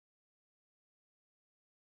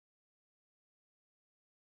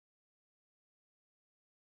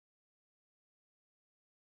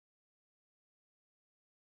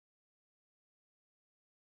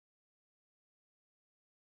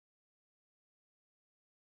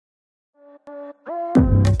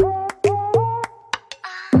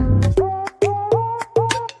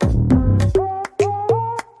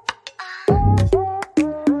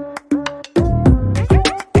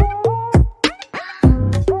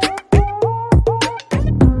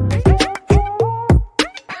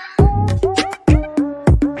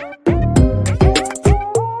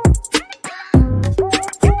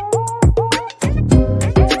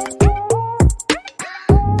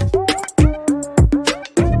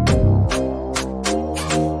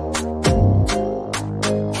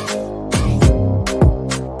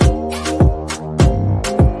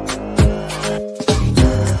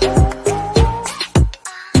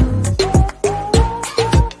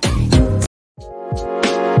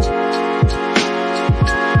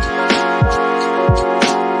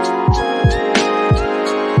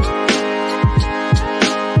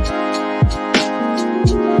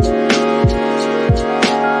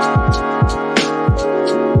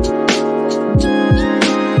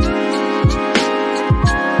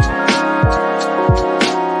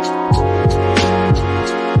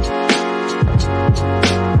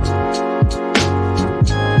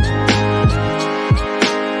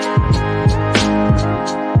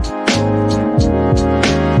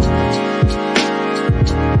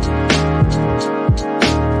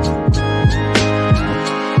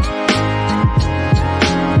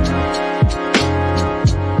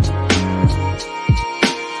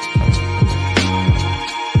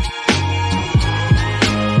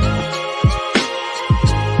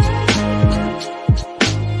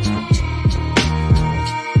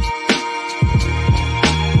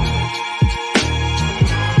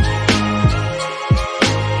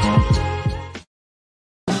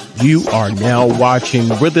You are now watching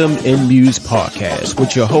Rhythm and Muse podcast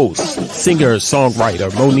with your host,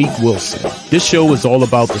 singer-songwriter Monique Wilson. This show is all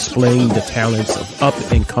about displaying the talents of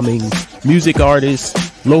up-and-coming music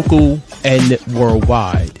artists, local and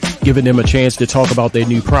worldwide, giving them a chance to talk about their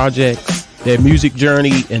new projects, their music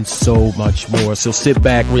journey, and so much more. So sit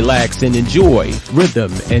back, relax, and enjoy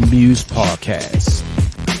Rhythm and Muse podcast.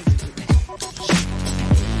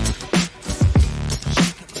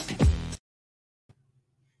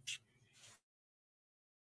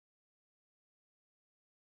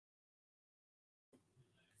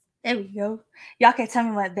 There we go. Y'all can tell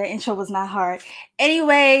me what the intro was not hard.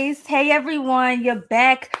 Anyways, hey everyone, you're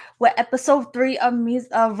back with episode 3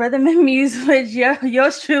 of Rhythm and Muse with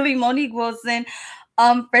yours truly, Monique Wilson.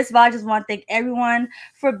 First of all, I just want to thank everyone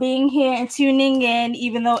for being here and tuning in,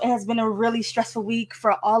 even though it has been a really stressful week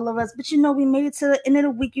for all of us. But you know, we made it to the end of the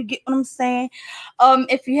week. You get what I'm saying?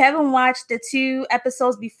 If you haven't watched the 2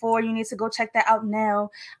 episodes before, you need to go check that out now.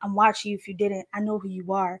 I'm watching you. If you didn't, I know who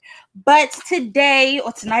you are. But today,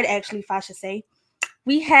 or tonight actually, if I should say,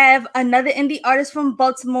 we have another indie artist from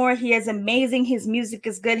Baltimore. He is amazing. His music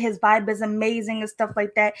is good. His vibe is amazing and stuff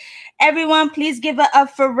like that. Everyone, please give it up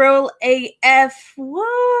for Real AF. Woo!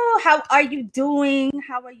 How are you doing?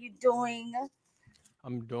 How are you doing?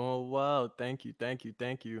 I'm doing well. Thank you.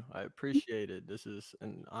 I appreciate it. This is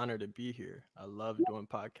an honor to be here. I love doing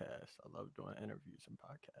podcasts. I love doing interviews and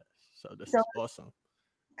podcasts. So this is awesome.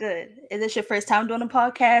 Good. Is this your first time doing a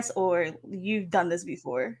podcast or you've done this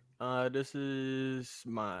before? This is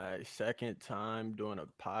my second time doing a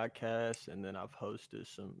podcast, and then I've hosted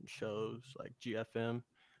some shows like GFM.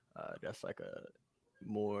 That's like a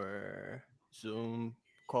more Zoom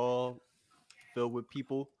call filled with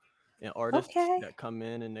people and artists that come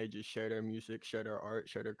in and they just share their music, share their art,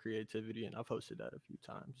 share their creativity, and I've hosted that a few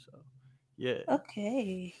times. So, yeah.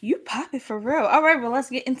 Okay, you pop it for real. All right, well,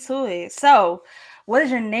 let's get into it. So, what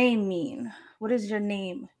does your name mean? What does your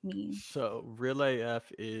name mean? So, Real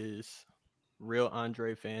AF is Real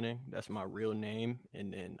Andre Fanning. That's my real name.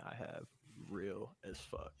 And then I have Real as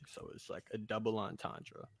fuck. So, it's like a double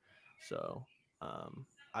entendre. So,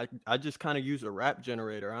 I just kind of use a rap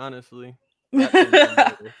generator, honestly. Rap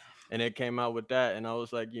generator. And it came out with that. And I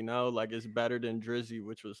was like, like it's better than Drizzy,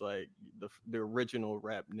 which was like the original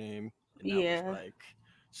rap name. And that was like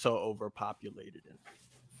so overpopulated and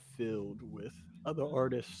filled with other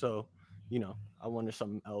artists. So, I wanted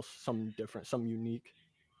something else, something different, something unique.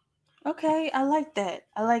 Okay, I like that.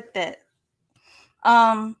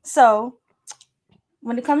 So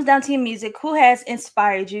when it comes down to your music, who has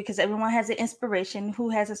inspired you? Because everyone has an inspiration. Who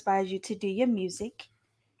has inspired you to do your music?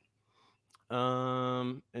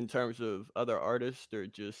 In terms of other artists or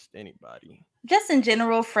just anybody? Just in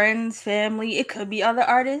general, friends, family. It could be other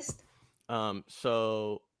artists.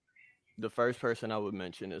 So the first person I would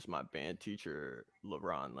mention is my band teacher,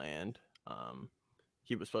 LeBron Land.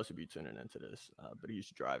 he was supposed to be tuning into this, but he's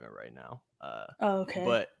driving right now. Oh,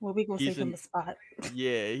 okay. But Well, we gonna he's save him an a spot.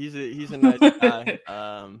 yeah, he's a nice guy.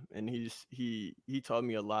 And he taught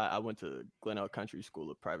me a lot. I went to Glenelg Country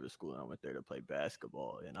School, a private school, and I went there to play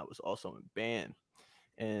basketball, and I was also in band.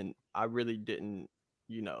 And I really didn't,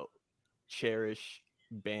 you know, cherish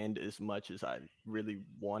band as much as I really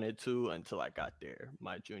wanted to until I got there,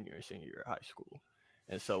 my junior and senior year of high school.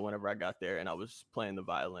 And so whenever I got there and I was playing the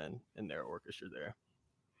violin in their orchestra there,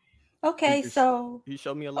 he Okay, just so he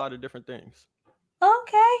showed me a lot of different things.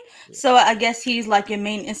 okay. Yeah. So I guess he's like your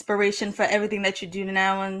main inspiration for everything that you do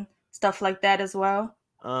now and stuff like that as well.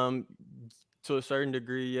 Um, to a certain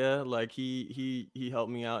degree, yeah. Like he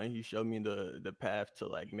helped me out and he showed me the path to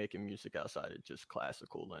like making music outside of just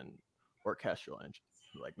classical and orchestral and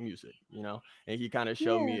like music, you know. And he kind of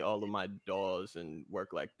showed Yeah. me all of my DAWs and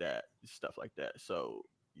work like that, stuff like that. So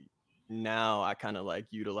now I kind of like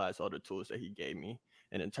utilize all the tools that he gave me.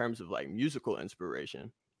 And in terms of like musical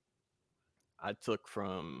inspiration,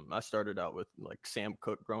 I started out with like Sam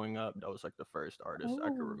Cooke growing up. That was like the first artist I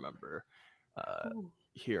could Oh, remember uh, oh,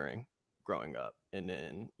 hearing growing up. And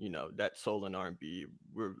then, you know, that soul and R&B,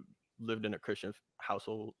 we lived in a Christian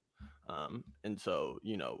household. And so,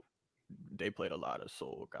 you know, they played a lot of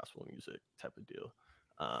soul gospel music type of deal.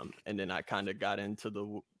 And then I kind of got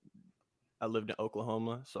into I lived in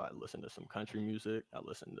Oklahoma, so I listened to some country music. I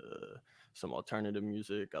listened to some alternative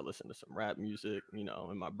music. I listened to some rap music, you know,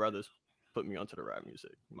 and my brothers put me onto the rap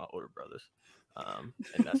music, my older brothers.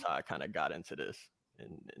 And that's how I kind of got into this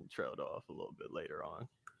and trailed off a little bit later on.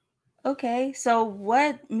 okay. So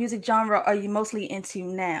what music genre are you mostly into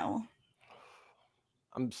now?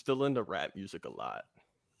 I'm still into rap music a lot.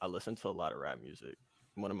 I listen to a lot of rap music.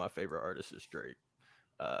 One of my favorite artists is Drake,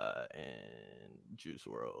 and Juice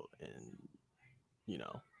World, and you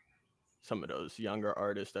know, some of those younger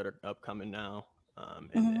artists that are upcoming now.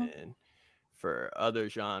 And Mm-hmm. then for other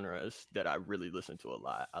genres that I really listen to a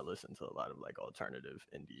lot, I listen to a lot of like alternative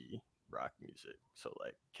indie rock music. So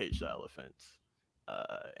like Cage the Elephants,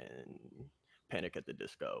 and Panic at the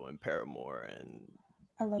Disco and Paramore and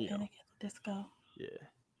I love you know, Panic at the Disco. yeah.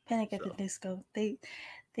 Panic at the So Disco. They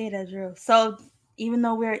that drill. So even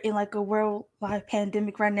though we're in like a worldwide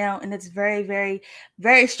pandemic right now and it's very, very,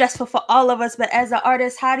 very stressful for all of us, but as an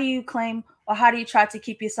artist, how do you claim or how do you try to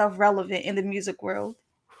keep yourself relevant in the music world?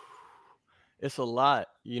 it's a lot,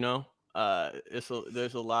 you know.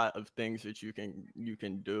 There's a lot of things that you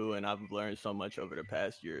can do, and I've learned so much over the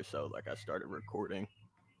past year or so. Like I started recording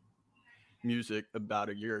music about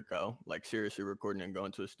a year ago, like seriously recording and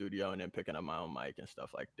going to a studio and then picking up my own mic and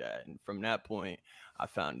stuff like that. And from that point, I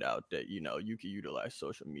found out that, you know, you can utilize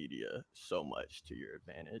social media so much to your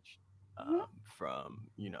advantage. From,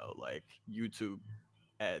 you know, like YouTube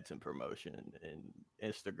ads and promotion and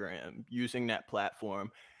Instagram, using that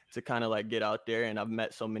platform to kind of like get out there. And I've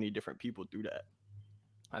met so many different people through that.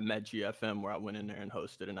 I met GFM where I went in there and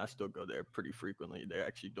hosted, and I still go there pretty frequently. They're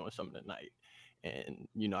actually doing something tonight. And,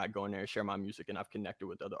 you know, I go in there and share my music, and I've connected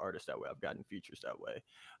with other artists that way. I've gotten features that way.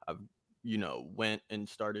 I've, you know, went and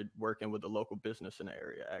started working with a local business in the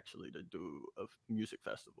area actually to do a music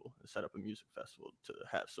festival and set up a music festival to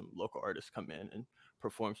have some local artists come in and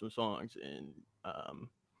perform some songs, and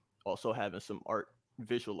also having some art,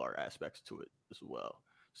 visual art aspects to it as well.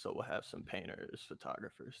 So we'll have some painters,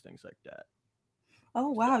 photographers, things like that. Oh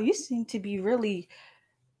So wow, you seem to be really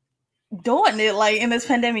doing it like in this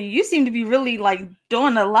pandemic. You seem to be really like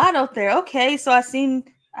doing a lot out there. Okay, so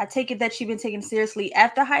I take it that you've been taken seriously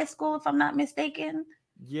after high school, if I'm not mistaken.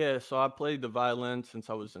 yeah, so I played the violin since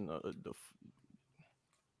I was in the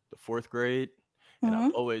fourth grade, and I've Mm-hmm.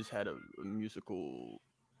 always had a musical,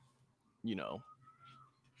 you know,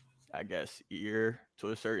 I guess ear to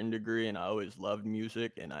a certain degree, and I always loved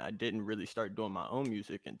music, and I didn't really start doing my own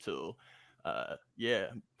music until,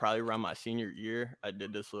 yeah, probably around my senior year. I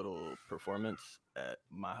did this little performance at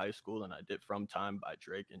my high school, and I did "From Time" by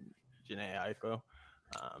Drake and Janae Aiko.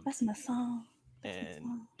 Um, That's my song. That's my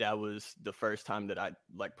and song. that was the first time that I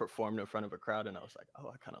like performed in front of a crowd, and I was like, oh,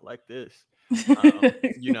 I kind of like this,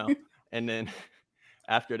 you know. And then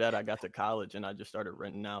after that, I got to college, and I just started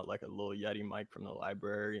renting out like a little Yeti mic from the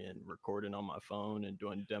library and recording on my phone and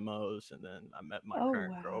doing demos. And then I met my Oh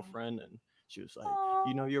current wow. girlfriend, and she was like,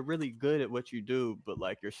 you know, Oh, you're really good at what you do, but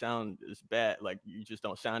like your sound is bad, like you just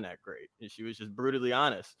don't sound that great. And she was just brutally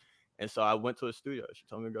honest. And so I went to a studio. She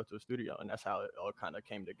told me to go to a studio, and that's how it all kind of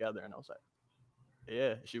came together. And I was like,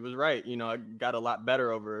 yeah, she was right. You know, I got a lot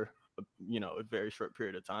better over, you know, a very short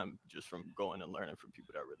period of time just from going and learning from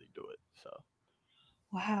people that really do it. So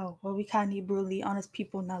wow. Well, we kind of need brutally honest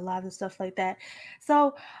people, not lies and stuff like that.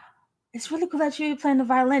 So It's really cool that you playing the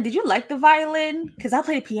violin. Did you like the violin? Because I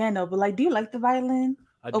play piano, but like, do you like the violin,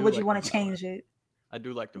 I or do would you like the want to violin. change it? I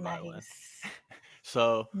do like the violin. Nice,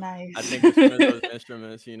 So I nice. think it's one of those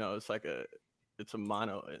instruments, it's like it's a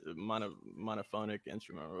monophonic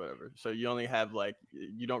instrument or whatever. So you only have like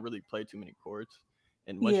you don't really play too many chords,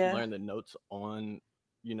 and once you Yeah. learn the notes on,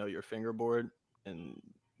 your fingerboard, and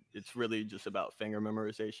it's really just about finger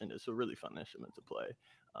memorization. It's a really fun instrument to play.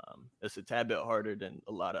 It's a tad bit harder than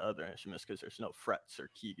a lot of other instruments because there's no frets or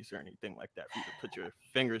keys or anything like that for you to put your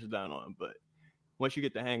fingers down on. But once you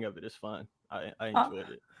get the hang of it, it's fun. I Uh, enjoyed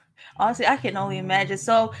it. honestly, I can only imagine.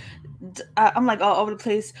 So, I'm like all over the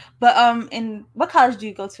place. But in what college do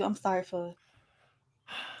you go to? I'm sorry for.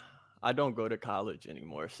 I don't go to college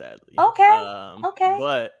anymore, sadly. Okay, okay,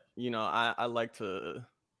 But I like to.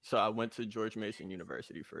 So I went to George Mason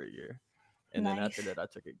University for a year, and then after nice. that, I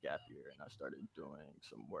took a gap year and I started doing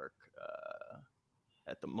some work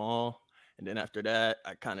at the mall. And then after that,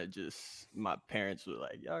 I kind of just my parents were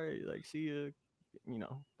like, "All right, like see you,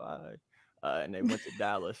 bye," and they went to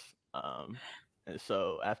Dallas. And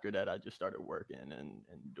so after that, I just started working and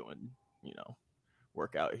doing you know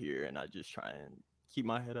work out here, and I just try and keep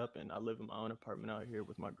my head up. And I live in my own apartment out here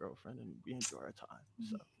with my girlfriend, and we enjoy our time.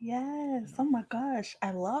 So, you Yes. know, Oh my gosh.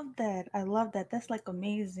 I love that. I love that. That's like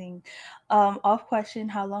amazing. Off question,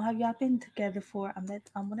 how long have y'all been together for? I'm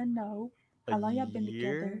gonna know. How long y'all been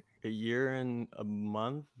together? a year and a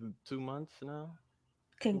month, 2 months now,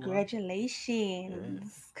 2 months. Yeah.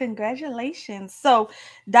 Congratulations. Congratulations. So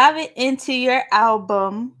diving into your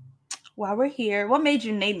album while we're here, what made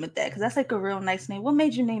you name it that? Because that's like a real nice name. What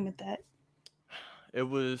made you name it that? It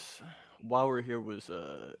was while we're here was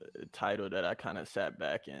a title that I kind of sat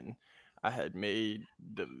back and I had made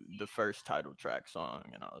the first title track song,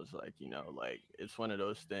 and I was like, like it's one of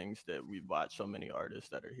those things that we watch so many artists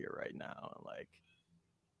that are here right now, and like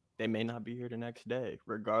they may not be here the next day,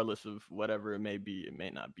 regardless of whatever it may be. It may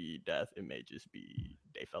not be death. It may just be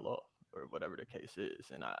they fell off or whatever the case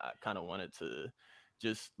is. And I kind of wanted to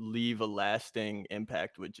just leave a lasting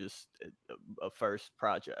impact with just a first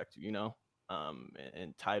project,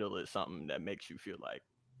 and title it something that makes you feel like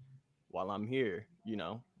while I'm here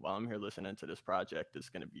listening to this project, it's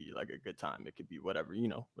going to be like a good time. It could be whatever,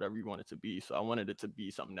 whatever you want it to be. So I wanted it to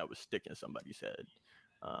be something that would stick in somebody's head.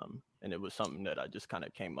 And it was something that I just kind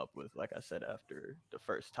of came up with, like I said, after the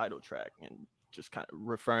first title track and just kind of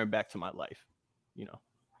referring back to my life, you know.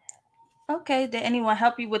 Okay, did anyone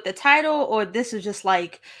help you with the title, or this is just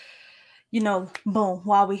like, boom,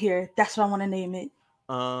 while we're here, that's what I want to name it?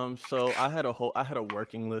 So I had a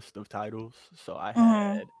working list of titles. So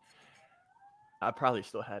Mm-hmm. I probably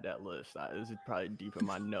still had that list. This is probably deep in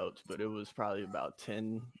my notes, but it was probably about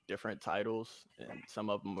 10 different titles, and some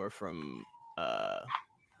of them were from uh,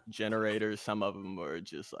 generators. Some of them were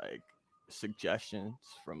just like suggestions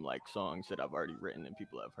from like songs that I've already written and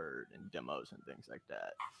people have heard and demos and things like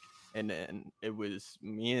that. And then it was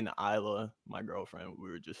me and Isla, my girlfriend. We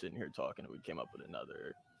were just sitting here talking, and we came up with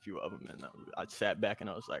another few of them. And I sat back and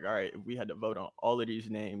I was like, "All right, if we had to vote on all of these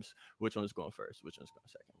names, which one's going first? Which one's going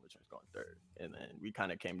second? Which one's going third?" And then we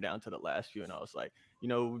kind of came down to the last few, and I was like,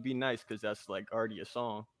 it would be nice because that's like already a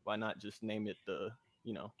song. Why not just name it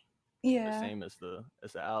you know, the Yeah. same as the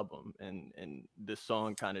album? And this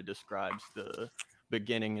song kind of describes the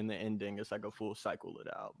beginning and the ending. It's like a full cycle of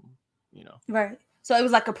the album, you know. Right. So it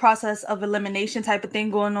was like a process of elimination type of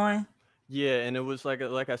thing going on. Yeah, and it was like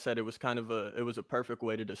I said, it was a perfect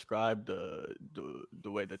way to describe the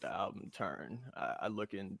way that the album turned. I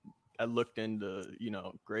looked into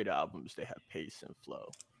great albums. They have pace and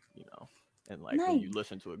flow, you know, and like when you Nice.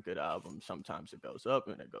 listen to a good album, sometimes it goes up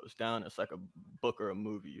and it goes down. It's like a book or a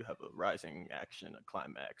movie. You have a rising action, a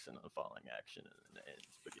climax, and a falling action, and the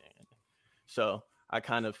ends beginning. So I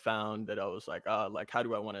kind of found that I was like, like how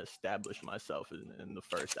do I want to establish myself in the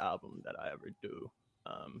first album that I ever do,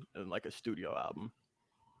 in like a studio album?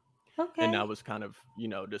 And that Okay. was kind of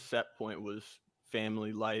the set point was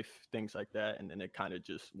family life, things like that, and then it kind of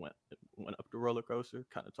just went up the roller coaster.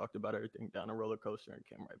 Kind of talked about everything down a roller coaster and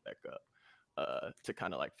came right back up. To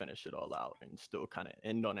kind of like finish it all out and still kind of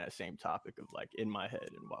end on that same topic of like in my head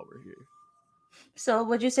and while we're here. So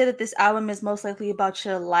would you say that this album is most likely about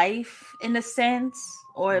your life in a sense,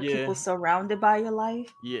 or Yeah, people surrounded by your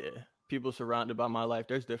life? yeah, people surrounded by my life.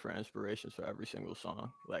 There's different inspirations for every single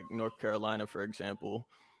song. Like North Carolina, for example,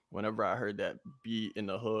 whenever I heard that beat in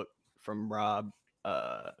the hook from Rob,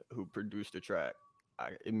 who produced the track,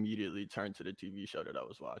 I immediately turned to the TV show that I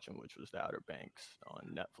was watching, which was The Outer Banks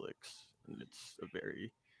on Netflix. And it's a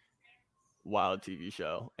very wild TV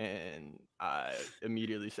show. And I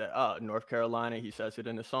immediately said, "Oh, North Carolina." He says it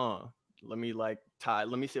in the song. let me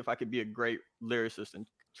see if I could be a great lyricist and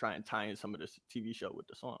try and tie in some of this TV show with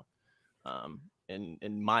the song.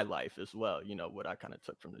 In my life as well, you know, what I kind of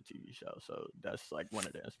took from the TV show. So that's like one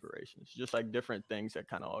of the inspirations, just like different things that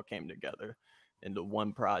kind of all came together into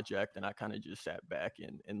one project. And I kind of just sat back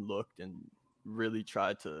and looked and really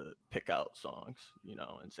tried to pick out songs, you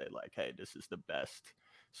know, and say like, hey, this is the best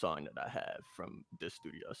song that I have from this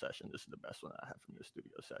studio session. This is the best one I have from this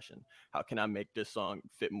studio session. How can I make this song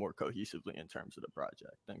fit more cohesively in terms of the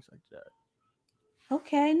project? Things like that.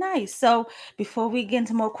 Okay, nice. So before we get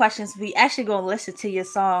into more questions, we actually gonna listen to your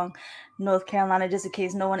song, North Carolina, just in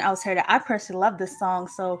case no one else heard it. I personally love this song,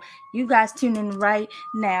 so you guys tune in right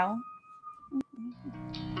now.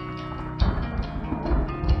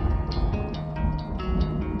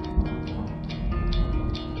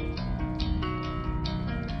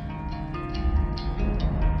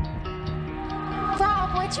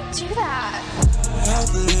 Rob, why'd you do that?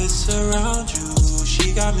 Helpless around you,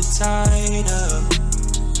 she got me tied up.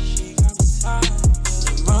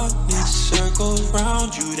 Running circles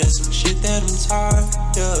round you, that's some shit that I'm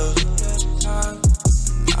tired of.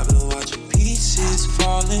 I've been watching pieces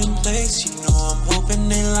fall in place, you know I'm hoping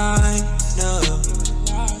they line up.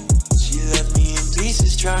 She left me in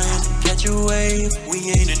pieces trying to catch a wave,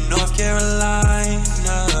 we ain't in North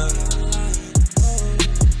Carolina.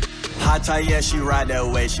 Hot tie, yeah, she ride that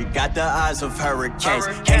way. She got the eyes of hurricanes.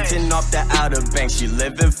 Hating off the Outer Banks. She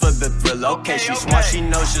living for the thrill. Okay, she's smart, she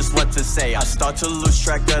knows just what to say. I start to lose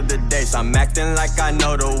track of the days. I'm acting like I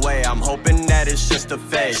know the way. I'm hoping that it's just a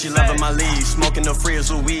phase. She loving my leaves, smoking the free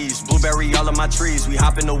as Louise. Blueberry all of my trees. We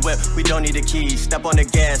hop in the whip, we don't need a key. Step on the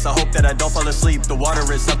gas, I hope that I don't fall asleep. The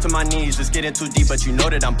water is up to my knees. It's getting too deep, but you know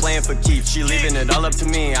that I'm playing for keeps. She leaving it all up to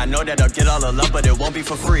me. I know that I'll get all the love, but it won't be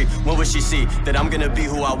for free. When will she see that I'm gonna be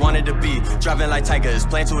who I wanted to be? Driving like tigers,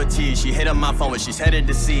 playing to a T. She hit up my phone when she's headed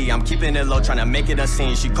to sea. I'm keeping it low, trying to make it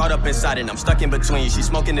unseen. She caught up inside and I'm stuck in between. She's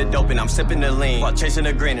smoking the dope and I'm sipping the lean, while chasing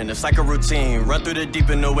the green and it's like a routine. Run through the deep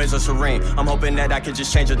in the ways of serene. I'm hoping that I can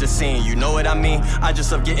just change up the scene. You know what I mean? I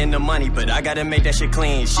just love getting the money, but I gotta make that shit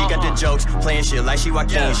clean. She got the jokes, playing shit like she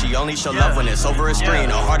Joaquin. She only show love when it's over a screen.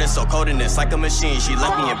 Her heart is so cold and it's like a machine. She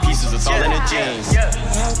left me in pieces, it's all in the jeans.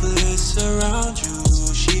 Helpless around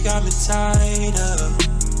you, she got me tied up.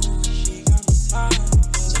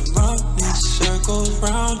 Running circles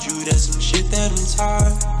round you, that's some shit that I'm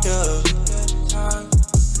tired of.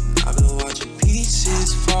 I've been watching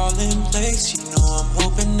pieces fall in place, you know I'm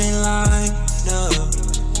hoping they line up.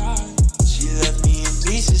 She left me in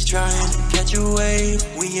pieces trying to catch a wave,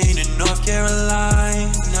 we ain't in North Carolina.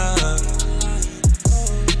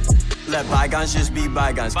 Let bygones just be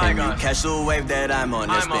bygones. Can you catch the wave that I'm on?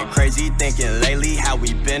 It's been crazy thinking lately how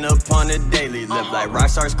we been up on a daily. Live like rock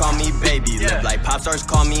stars, call me baby. Live like pop stars,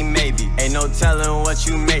 call me maybe. Ain't no telling what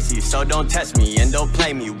you may see, so don't test me and don't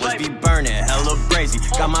play me. Woods be burning, hella brazy.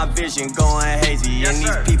 Got my vision going hazy, and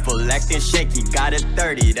these people acting shaky. Got it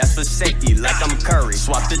 30, that's for safety, like I'm Curry.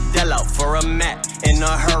 Swap the Dell out for a Mac in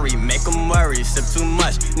a hurry, make them worry. Sip too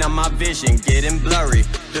much, now my vision getting blurry.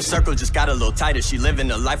 The circle just got a little tighter. She living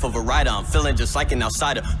the life of a rider. I'm feeling just like an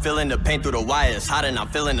outsider. Feeling the pain through the wire. It's hot and I'm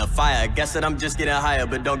feeling the fire. Guess that I'm just getting higher,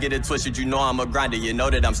 but don't get it twisted. You know I'm a grinder. You know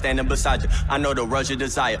that I'm standing beside you. I know the rush you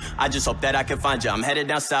desire. I just hope that I can find you. I'm headed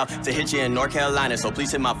down south to hit you in North Carolina. So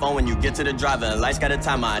please hit my phone when you get to the driver. And lights got a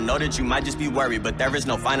timer. I know that you might just be worried, but there is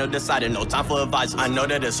no final decider. No time for advice. I know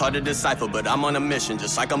that it's hard to decipher, but I'm on a mission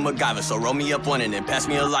just like a MacGyver. So roll me up one and then pass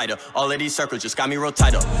me a lighter. All of these circles just got me real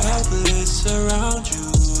tight up. Helpless around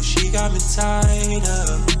you, she got me tied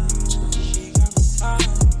up.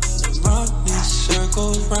 Running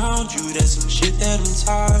circles round you, that's some shit that I'm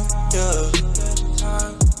tired of.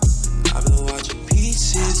 I've been watching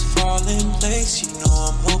pieces fall in place, you know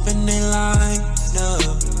I'm hoping they line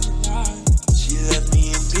up. She left me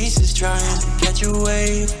in pieces trying to catch a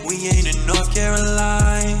wave, we ain't in North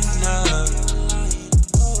Carolina.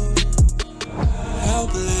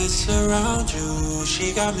 Helpless around you,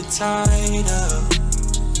 she got me tied up.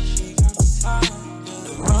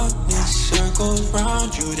 Running circles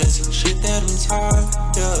round you, that's some shit that I'm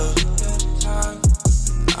tired of.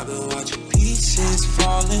 I've been watching pieces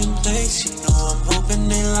fall in place, you know I'm hoping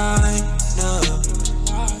they line up.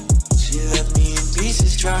 She left me in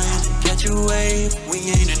pieces trying to catch a wave, we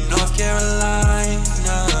ain't in North Carolina.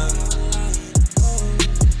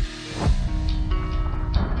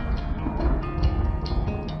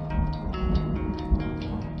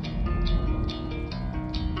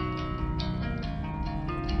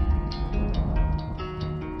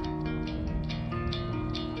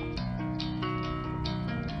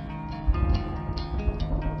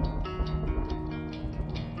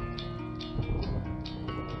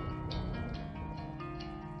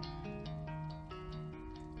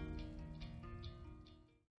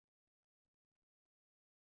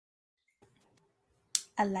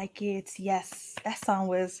 I like it. Yes, that song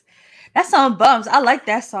bumps. I like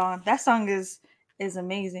that song. That song is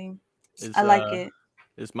amazing. Is I like it.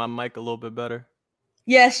 is my mic a little bit better?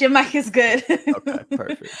 Yes, your mic is good. Okay,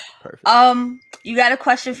 perfect, perfect. You got a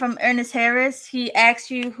question from Ernest Harris. He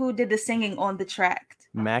asked you who did the singing on the track.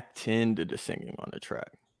 Mac 10 did the singing on the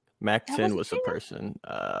track. Mac That 10 wasn't was the you. person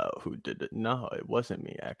who did it. No, it wasn't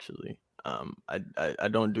me actually. I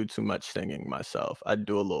don't do too much singing myself. I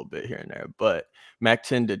do a little bit here and there, but Mac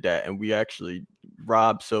 10 did that, and we actually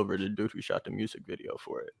Rob Silver, the dude who shot the music video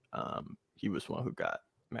for it. He was one who got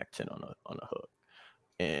Mac 10 on a hook,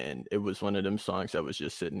 and it was one of them songs that was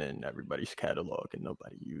just sitting in everybody's catalog and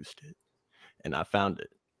nobody used it, and I found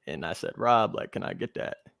it, and I said, Rob, like, can I get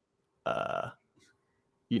that? Uh,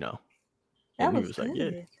 you know, That and he was was like, yeah.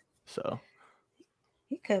 good. So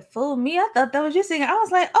He could fool me. I thought that was you singing. I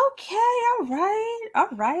was like, okay, all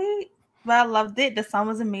right. But I loved it. The song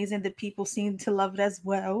was amazing. The people seemed to love it as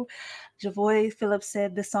well. Javoy Phillips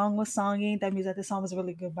said the song was songing. That means that the song was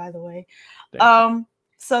really good, by the way. thank you.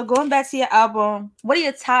 So going back to your album, what are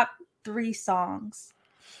your top 3 songs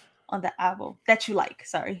on the album that you like?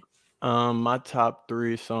 Sorry. My top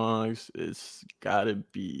three songs is gotta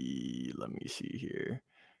be. Let me see here.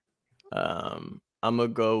 I'm gonna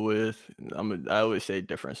go with. I always say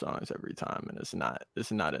different songs every time, and it's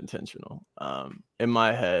not intentional. In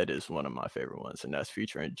my head is one of my favorite ones, and that's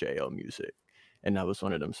featuring Jo Music, and that was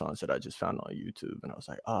one of them songs that I just found on YouTube, and I was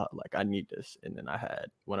like, oh, like I need this, and then I had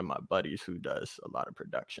one of my buddies who does a lot of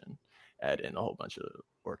production add in a whole bunch of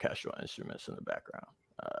orchestral instruments in the background,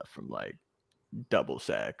 from like double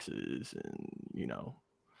saxes and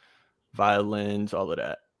violins, all of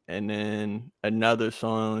that. And then another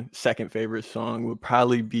song, second favorite song would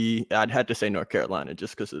probably be, I'd have to say North Carolina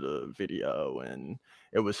just because of the video, and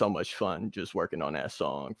it was so much fun just working on that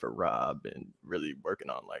song for Rob and really working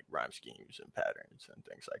on like rhyme schemes and patterns and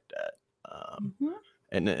things like that. Mhm.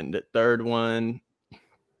 And then the third one,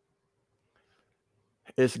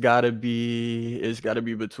 it's gotta be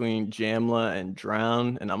between Jamla and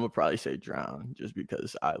Drown, and I'm gonna probably say Drown just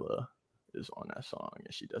because Isla is on that song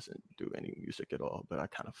and she doesn't do any music at all. But I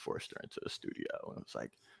kind of forced her into a studio and was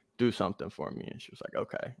like, "Do something for me," and she was like,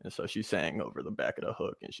 "Okay." And so she sang over the back of the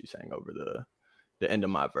hook and she sang over the end of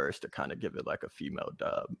my verse to kind of give it like a female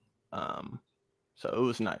dub. Um, so it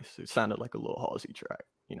was nice. It sounded like a little Halsey track,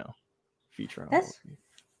 featuring That's Halsey.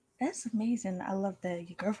 That's amazing. I love that.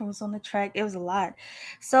 Your girlfriend was on the track. It was a lot.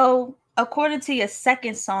 So, according to your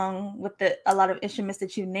second song with a lot of instruments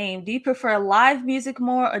that you named, do you prefer live music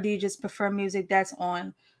more or do you just prefer music that's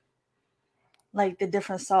on like the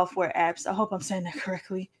different software apps? I hope I'm saying that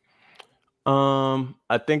correctly.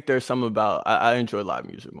 I think there's some about I enjoy live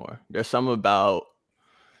music more. There's some about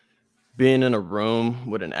being in a room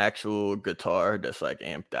with an actual guitar that's like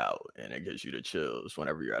amped out and it gives you the chills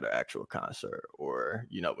whenever you're at an actual concert, or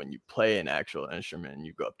when you play an actual instrument and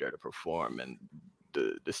you go up there to perform and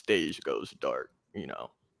the stage goes dark,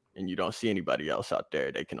 and you don't see anybody else out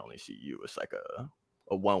there. They can only see you. It's like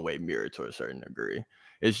a one-way mirror to a certain degree.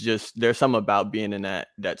 It's just there's some about being in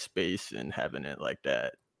that space and having it like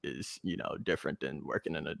that is different than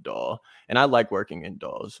working in a DAW. And I like working in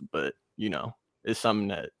DAWs, but it's something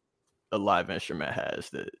that a live instrument has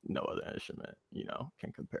that no other instrument,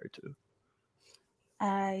 can compare to.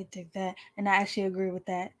 I dig that. And I actually agree with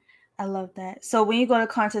that. I love that. So, when you go to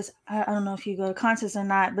concerts, I don't know if you go to concerts or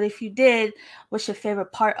not, but if you did, what's your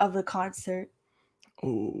favorite part of the concert?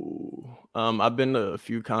 Ooh, I've been to a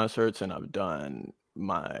few concerts and I've done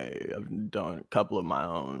a couple of my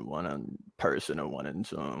own, one in person and one in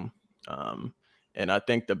Zoom. Um, and I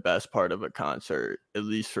think the best part of a concert, at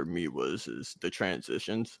least for me, is the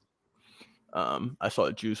transitions. I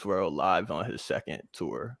saw Juice World live on his second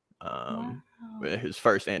tour. Wow. His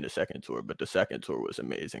first and his second tour, but the second tour was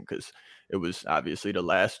amazing because it was obviously the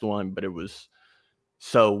last one, but it was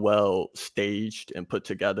so well staged and put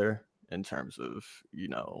together in terms of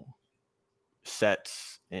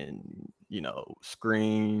sets and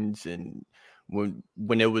screens. And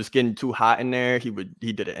when it was getting too hot in there, he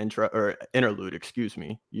did an intro or interlude, excuse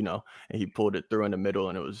me, and he pulled it through in the middle,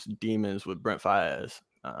 and it was Demons with Brent Faiyaz,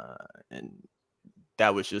 and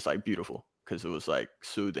that was just like beautiful because it was like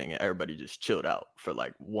soothing and everybody just chilled out for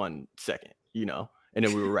like 1 second, and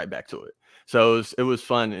then we were right back to it. So it was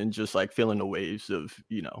fun and just like feeling the waves of,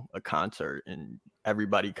 a concert, and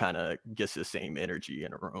everybody kind of gets the same energy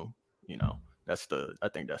in a room, you know. I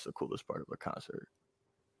think that's the coolest part of a concert.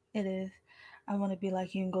 It is. I want to be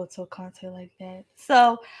like you and go to a concert like that.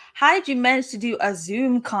 So, how did you manage to do a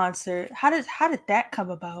Zoom concert? How did that come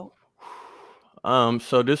about?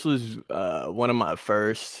 So this was one of my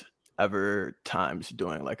first. ever times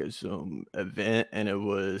doing like a Zoom event, and it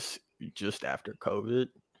was just after COVID,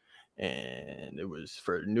 and it was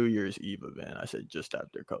for New Year's Eve event. I said just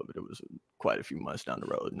after COVID. It was quite a few months down the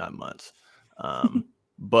road, not months.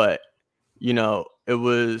 But it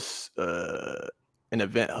was an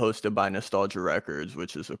event hosted by Nostalgia Records,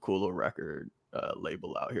 which is a cool record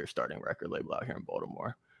label out here, starting record label out here in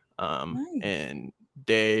Baltimore. Nice. And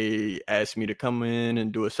they asked me to come in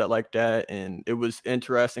and do a set like that, and it was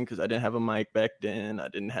interesting because I didn't have a mic back then. I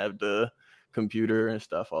didn't have the computer and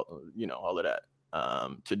stuff, all of that,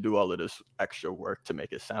 to do all of this extra work to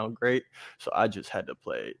make it sound great. So I just had to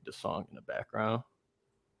play the song in the background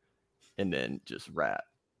and then just rap,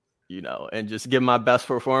 and just give my best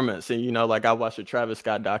performance. And, like I watched a Travis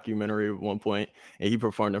Scott documentary at one point, and he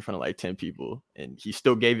performed in front of like 10 people, and he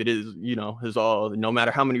still gave it his all, no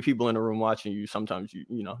matter how many people in the room watching you. Sometimes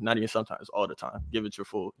not even sometimes, all the time, give it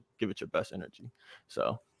your best energy.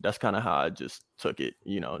 So that's kind of how I just took it,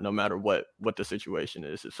 no matter what the situation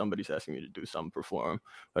is. If somebody's asking me to do something, perform,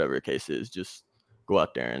 whatever the case is, just go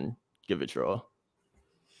out there and give it your all.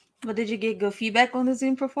 But did you get good feedback on the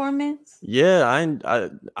Zoom performance? Yeah,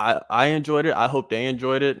 I enjoyed it. I hope they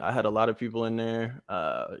enjoyed it. I had a lot of people in there,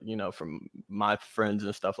 from my friends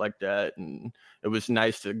and stuff like that, and it was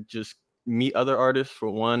nice to just meet other artists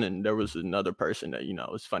for one. And there was another person that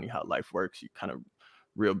it's funny how life works. You kind of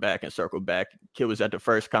reel back and circle back. Kid was at the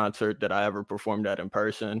first concert that I ever performed at in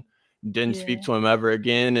person. Didn't speak to him ever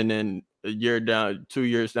again, and then 2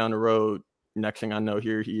 years down the road, next thing I know,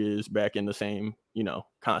 here he is back in the same,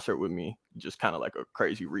 concert with me, just kind of like a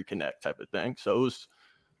crazy reconnect type of thing. So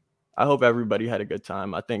I hope everybody had a good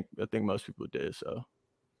time. I think most people did. So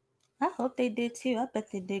I hope they did too. I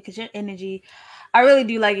bet they did, because your energy, I really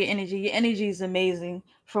do like your energy. Your energy is amazing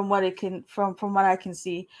from what I can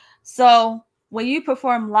see. So when you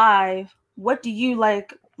perform live, what do you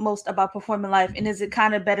like most about performing live, and is it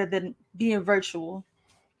kind of better than being virtual?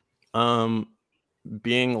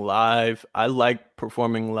 Being live, I like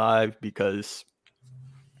performing live because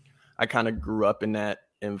I kind of grew up in that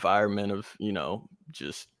environment of,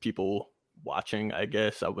 just people watching, I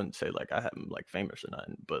guess. I wouldn't say like I am like famous or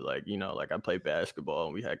nothing, but like, like I played basketball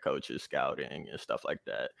and we had coaches scouting and stuff like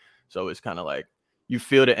that. So it's kind of like you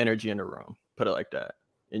feel the energy in the room, put it like that.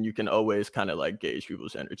 And you can always kind of like gauge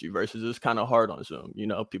people's energy, versus it's kind of hard on Zoom.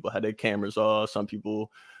 People had their cameras off. Some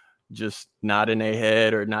people just nodding their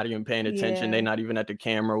head or not even paying attention. They're not even at the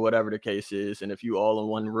camera, whatever the case is. And if you all in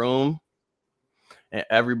one room and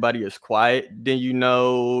everybody is quiet, then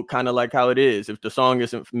kind of like how it is. If the song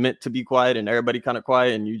isn't meant to be quiet and everybody kind of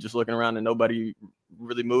quiet and you just looking around and nobody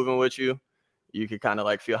really moving with you, you can kind of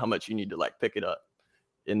like feel how much you need to like pick it up.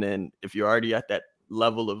 And then if you're already at that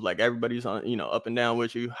level of like everybody's on, up and down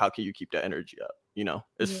with you, how can you keep that energy up?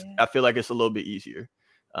 I feel like it's a little bit easier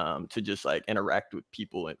to just like interact with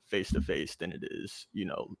people face to face than it is,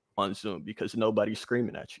 on Zoom, because nobody's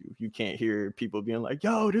screaming at you. You can't hear people being like,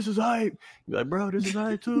 yo, this is hype. You're like, bro, this is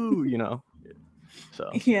hype too,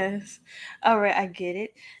 So yes. All right, I get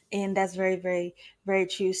it. And that's very, very, very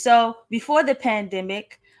true. So before the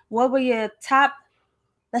pandemic, what were your top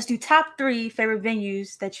 3 favorite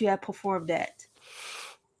venues that you have performed at?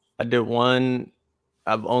 I did one.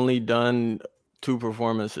 I've only done 2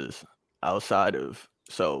 performances outside of,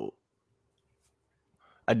 so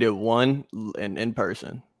I did one in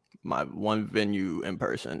person, my one venue in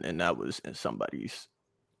person, and that was at somebody's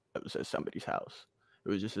house. It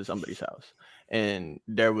was just at somebody's house. And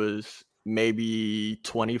there was maybe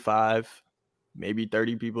 25, maybe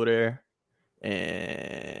 30 people there.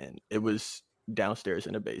 And it was downstairs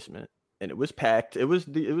in the basement. And it was packed. It was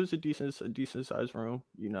a decent sized room,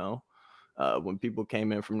 When people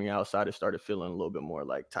came in from the outside, it started feeling a little bit more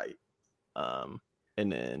like tight.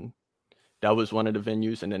 And then that was one of the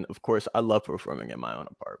venues. And then, of course, I love performing in my own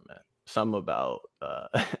apartment. Something about,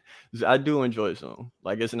 I do enjoy Zoom.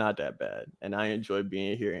 Like, it's not that bad. And I enjoy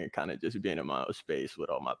being here and kind of just being in my own space with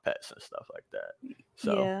all my pets and stuff like that.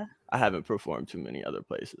 So I haven't performed too many other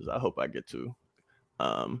places. I hope I get to.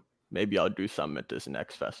 Maybe I'll do something at this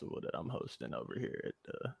next festival that I'm hosting over here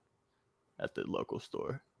at the local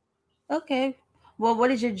store. Okay. Well, what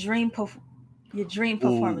is your dream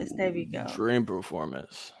performance? There we go. Dream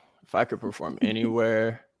performance. If I could perform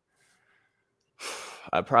anywhere,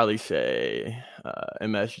 I'd probably say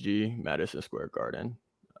MSG, Madison Square Garden.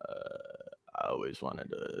 I always wanted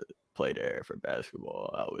to play there for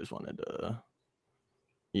basketball. I always wanted to,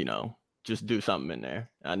 just do something in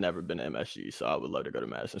there. I've never been to MSG, so I would love to go to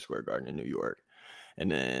Madison Square Garden in New York.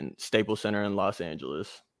 And then Staples Center in Los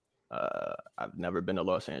Angeles. I've never been to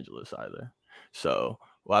Los Angeles either. So,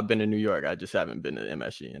 I've been to New York. I just haven't been to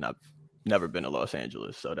MSG, and I've never been to Los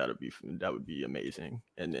Angeles, so that would be amazing.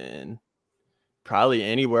 And then probably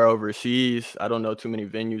anywhere overseas. I don't know too many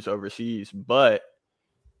venues overseas, but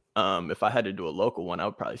if I had to do a local one, I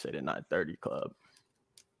would probably say the 930 Club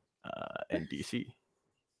in DC.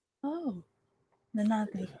 Oh, the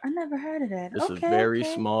 930. I never heard of that. It's a Okay, very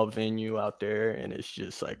okay. small venue out there, and it's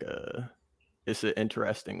just like it's an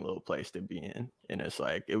interesting little place to be in. And it's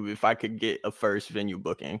like if I could get a first venue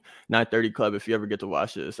booking, 930 Club. If you ever get to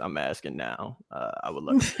watch this, I'm asking now. I would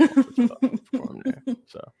love to perform there.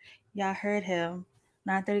 So y'all heard him.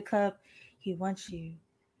 930 Club. He wants you.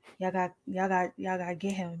 Y'all gotta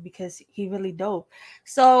get him because he really dope.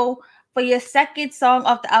 So for your second song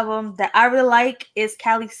off the album that I really like is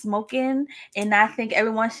Cali Smoking, and I think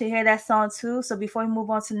everyone should hear that song too. So before we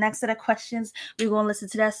move on to the next set of questions, we're gonna listen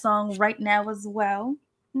to that song right now as well.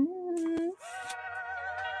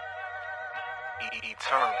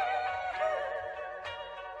 Eternal.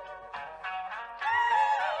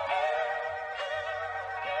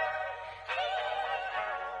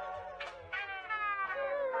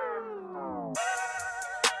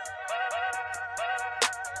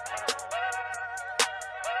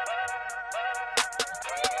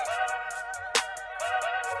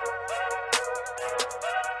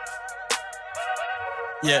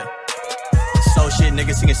 Yeah. Soul shit,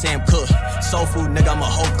 nigga singing Sam Cooke. Soul food, nigga, I'm a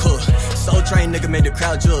whole cook. Soul train, nigga, made the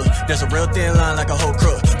crowd jug. There's a real thin line like a whole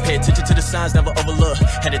crook. Pay attention to the signs, never overlook.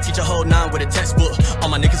 Had to teach a whole 9 with a textbook. All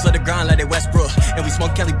my niggas let the grind like they Westbrook. And we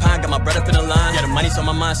smoke Kelly Pine, got my bread up in the line. Yeah, the money's on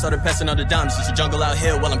my mind, started passing on the dimes. It's a jungle out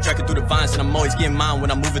here while I'm trekking through the vines. And I'm always getting mine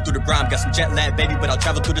when I'm moving through the grime. Got some jet lag, baby, but I'll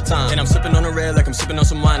travel through the time. And I'm sipping on the red like I'm sipping on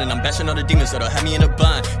some wine. And I'm bashing all the demons that'll have me in a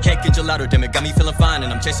bind. Can't get gelato, damn it, got me feeling fine.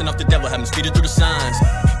 And I'm chasing off the devil, having speeded through the signs.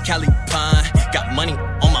 Cali Pine, got money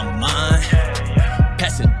on my mind.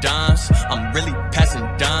 Passing dimes, I'm really passing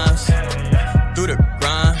dimes. Through the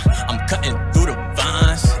grind, I'm cutting through the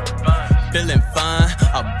vines. Feeling fine,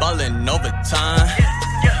 I'm ballin' overtime.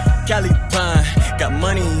 Cali Pine, got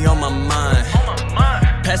money on my mind.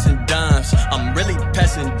 Passing dimes, I'm really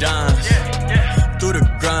passing dimes. Through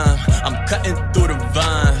the grind, I'm cutting through the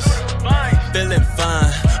vines. Feeling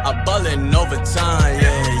fine, I'm ballin' overtime.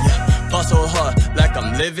 Yeah. Ball so hard, like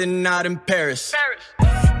I'm living out in Paris.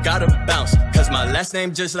 Gotta bounce, cause my last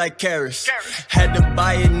name just like Karis. Had to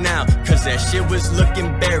buy it now, cause that shit was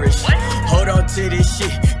looking bearish. Hold on to this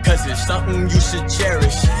shit, cause it's something you should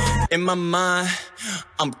cherish. In my mind,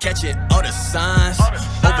 I'm catching all the signs.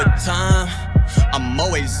 Over time, I'm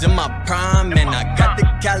always in my prime. And I got the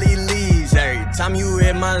Cali leaves every time you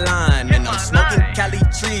hit my line. And I'm smoking Cali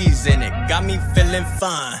trees, and it got me feeling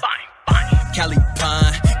fine. Cali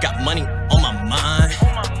Pine, got money on my mind.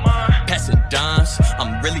 Passing dimes,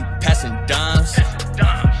 I'm really passing dimes.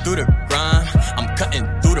 Through the grind, I'm cutting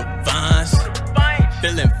through the vines.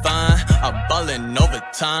 Feeling fine, I'm ballin'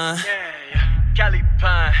 overtime. Cali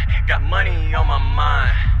Pine, got money on my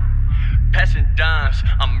mind. Passing dimes,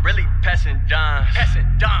 I'm really passing dimes.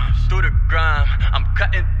 Through the grind, I'm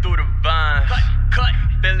cutting through the vines.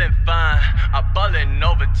 Feeling fine, I'm ballin'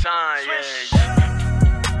 overtime. Yeah.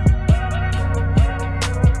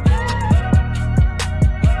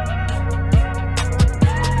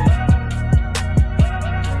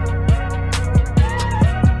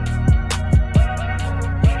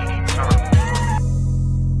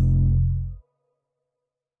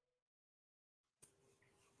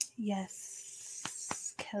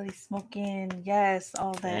 Yes, Kelly Smoking. Yes,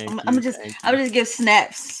 all that. Thank I'm you, gonna just give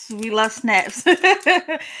snaps. We love snaps.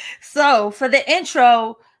 So for the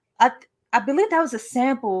intro, I believe that was a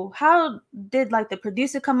sample. How did like the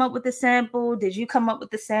producer come up with the sample? Did you come up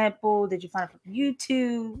with the sample? Did you find it from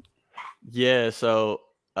YouTube? yeah, so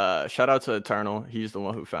shout out to Eternal. He's the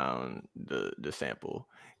one who found the sample.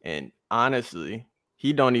 And honestly,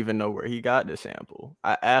 he don't even know where he got the sample.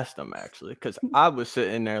 I asked him actually, because I was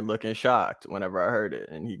sitting there looking shocked whenever I heard it.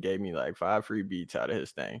 And he gave me like 5 free beats out of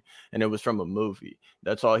his thing. And it was from a movie.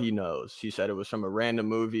 That's all he knows. He said it was from a random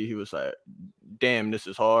movie. He was like, damn, this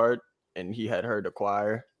is hard. And he had heard the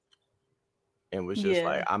choir and was just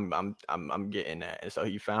like, I'm getting that. And so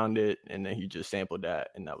he found it, and then he just sampled that,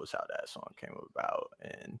 and that was how that song came about.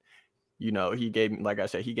 And he gave me, like I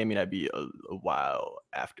said, he gave me that beat a while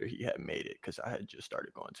after he had made it, because I had just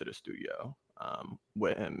started going to the studio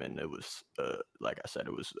with him, and it was like I said,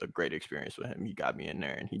 it was a great experience with him. He got me in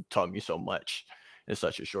there, and he taught me so much in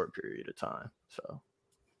such a short period of time.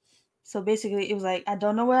 So basically, it was like, I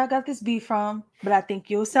don't know where I got this beat from, but I think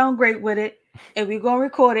you'll sound great with it, and we're gonna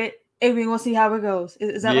record it, and we're gonna see how it goes.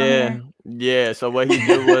 Is that what I'm hearing? Yeah. So what he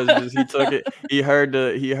did was he took it. He heard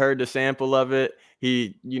the sample of it.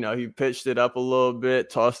 He pitched it up a little bit,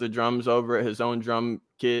 tossed the drums over it, his own drum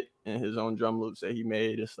kit, in his own drum loops that he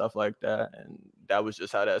made and stuff like that. And that was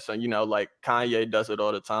just how that song, like Kanye does it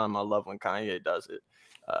all the time. I love when Kanye does it.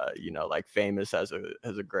 Like Famous has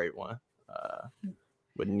a great one.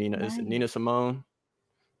 With Nina, is it Nice. Nina Simone?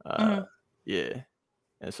 Mhm. Yeah.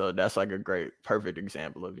 And so that's like a great, perfect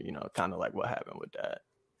example of, kind of like what happened with that.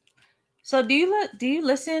 So do you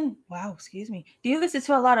listen? Wow, excuse me. Do you listen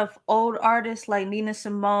to a lot of old artists like Nina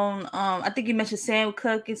Simone? I think you mentioned Sam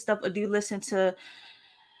Cooke and stuff. Or do you listen to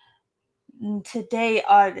today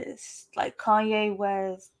artists like Kanye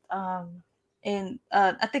West? And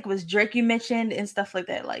I think it was Drake you mentioned and stuff like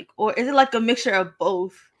that. Like, or is it like a mixture of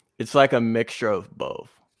both? It's like a mixture of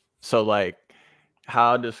both. So like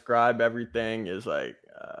how I describe everything is like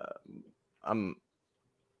I'm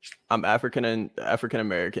African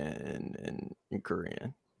American and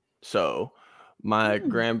Korean. So my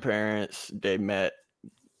grandparents, they met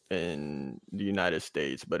in the United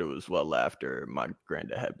States, but it was well after my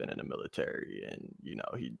granddad had been in the military, and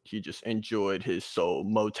he just enjoyed his soul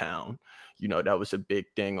Motown. That was a big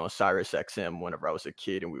thing on Sirius XM whenever I was a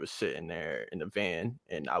kid, and we were sitting there in the van,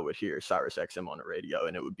 and I would hear Sirius XM on the radio,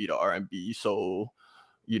 and it would be the R&B soul,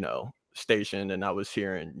 station, and I was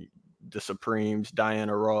hearing the Supremes,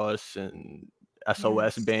 Diana Ross, and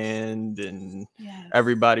SOS Yes. Band, and Yes.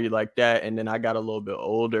 everybody like that. And then I got a little bit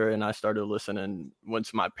older, and I started listening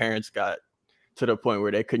once my parents got to the point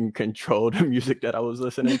where they couldn't control the music that I was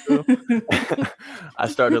listening to. I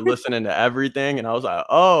started listening to everything, and I was like,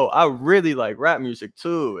 oh, I really like rap music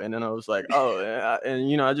too. And then I was like, oh,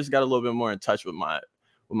 and I just got a little bit more in touch with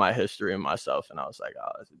my history and myself, and I was like,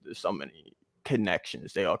 oh, there's so many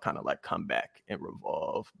connections. They all kind of like come back and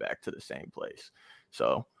revolve back to the same place.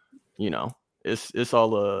 So, it's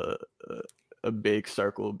all a big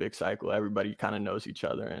circle, big cycle. Everybody kind of knows each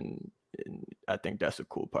other, and I think that's a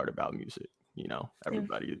cool part about music.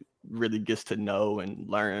 Everybody really gets to know and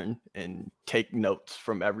learn and take notes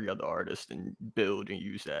from every other artist and build and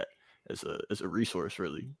use that as a resource,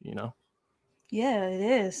 really. Yeah, it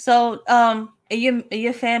is. So, in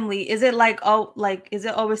your family, is it is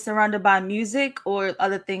it always surrounded by music or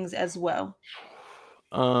other things as well?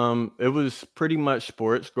 It was pretty much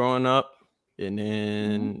sports growing up, and Mm-hmm.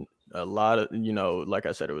 then a lot of, like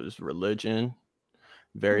I said, it was religion,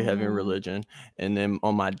 very heavy in Mm-hmm. religion. And then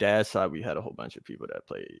on my dad's side, we had a whole bunch of people that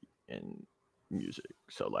played in music.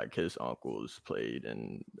 So like his uncles played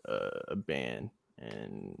in a band,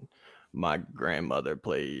 and my grandmother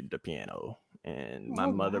played the piano, and my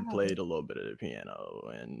Oh mother wow. played a little bit of the piano.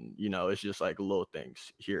 And it's just like little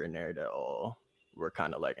things here and there that all were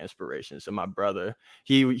kind of like inspirations. And my brother,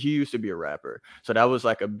 he used to be a rapper, so that was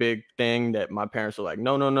like a big thing that my parents were like,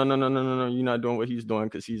 no, no, no, no, no, no, no, no, you're not doing what he's doing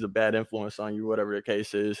because he's a bad influence on you, whatever the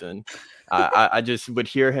case is. And I just would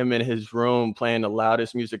hear him in his room playing the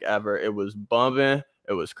loudest music ever. It was bumping,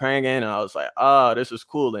 it was cranking, and I was like, oh, this is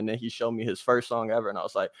cool. And then he showed me his first song ever, and I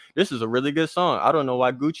was like, this is a really good song. I don't know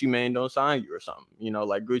why Gucci Mane don't sign you or something.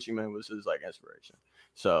 Like Gucci Mane was his like inspiration.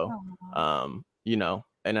 So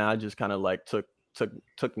and I just kind of like took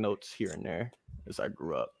notes here and there as I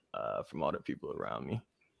grew up from all the people around me.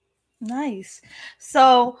 Nice.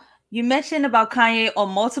 So you mentioned about Kanye on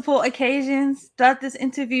multiple occasions throughout this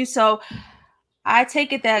interview. So I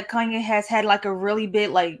take it that Kanye has had like a really big,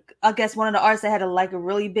 like I guess one of the artists that had a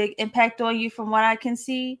really big impact on you, from what I can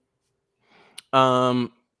see.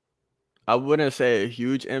 Um, I wouldn't say a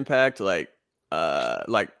huge impact. Like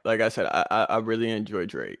I said, I really enjoy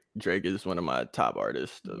Drake. Drake is one of my top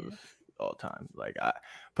artists of Yes. all time. Like I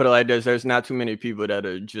put it like this: there's not too many people that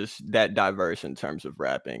are just that diverse in terms of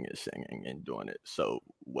rapping and singing and doing it so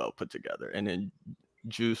well put together. And then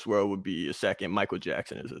Juice WRLD would be a second. Michael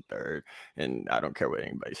Jackson is a third. And I don't care what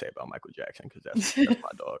anybody say about Michael Jackson because that's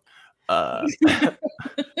my dog.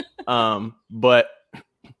 But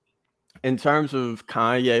in terms of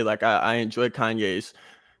Kanye, like I enjoy Kanye's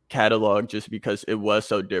catalog just because it was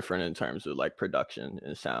so different in terms of like production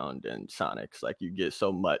and sound and sonics. Like you get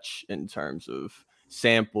so much in terms of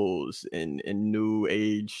samples and new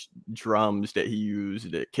age drums that he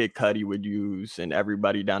used, that Kid Cudi would use, and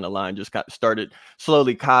everybody down the line just started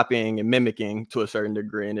slowly copying and mimicking to a certain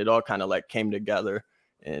degree, and it all kind of like came together.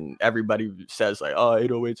 And everybody says like, oh,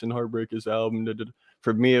 808s and Heartbreak is the album.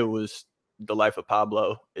 For me, it was The Life of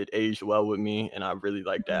Pablo. It aged well with me, and I really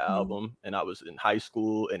liked that Mhm. album. And I was in high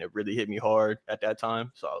school, and it really hit me hard at that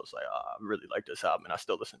time. So I was like, oh, I really like this album, and I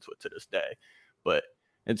still listen to it to this day. But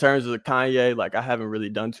in terms of Kanye, like I haven't really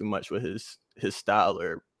done too much with his style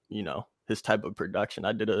or his type of production.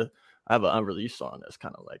 I have an unreleased song that's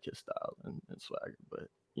kind of like his style and swagger. But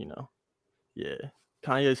yeah,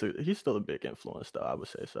 he's still a big influence though. I would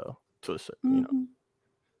say so to a certain. Mhm.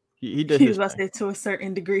 he did He was his about to thing. say to a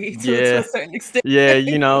certain degree, to a Yeah. certain extent. Yeah,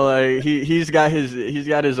 you know, like he's got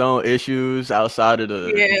his own issues outside of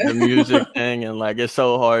the music Yeah. thing, and like it's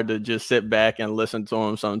so hard to just sit back and listen to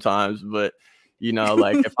him sometimes. But you know,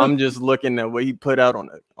 like if I'm just looking at what he put out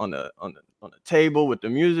on the table with the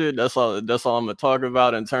music, that's all I'm gonna talk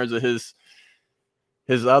about in terms of his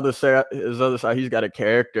other side. He's got a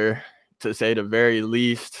character, to say the very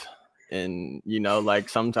least. And you know, like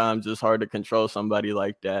sometimes it's hard to control somebody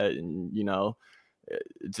like that, and you know,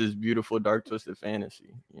 it's his beautiful dark twisted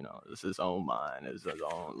fantasy. You know, it's his own mind, it's his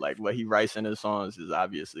own, like what he writes in his songs is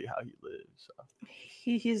obviously how he lives. So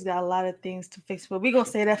He's got a lot of things to fix, but we're gonna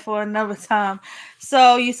say that for another time.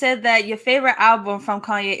 So you said that your favorite album from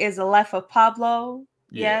Kanye is The Life of Pablo.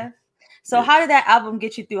 yeah. Yeah. So Yeah. how did that album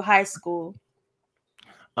get you through high school?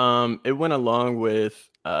 It went along with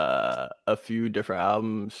a few different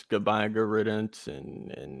albums, Goodbye and Good Riddance,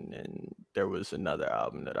 and there was another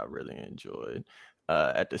album that I really enjoyed.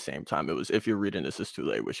 At the same time, it was If You're Reading This Is Too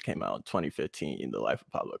Late, which came out in 2015. The Life of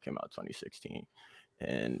Pablo came out in 2016,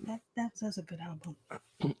 and That's a good album.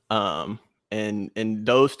 um and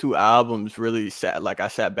those two albums really I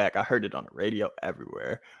sat back, I heard it on the radio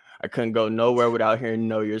everywhere. I couldn't go nowhere without hearing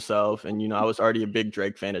Know Yourself. And you know, I was already a big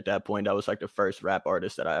Drake fan at that point. That was like the first rap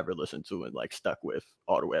artist that I ever listened to and like stuck with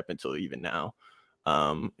all the way up until even now.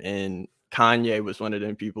 And Kanye was one of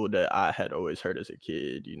them people that I had always heard as a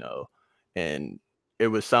kid, you know. And it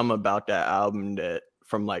was something about that album, that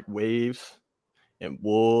from like Waves and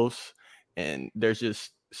Wolves, and there's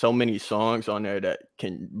just so many songs on there that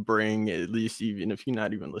can bring, at least even if you're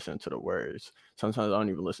not even listening to the words. Sometimes I don't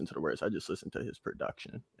even listen to the words. I just listen to his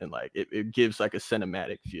production, and like it gives like a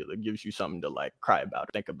cinematic feel. It gives you something to like cry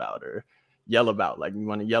about, think about, or yell about. Like you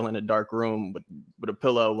want to yell in a dark room with a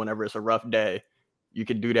pillow whenever it's a rough day. You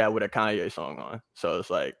could do that with a Kanye song on. So it's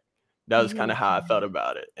like that was kind of how I felt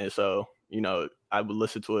about it. And so, you know, I would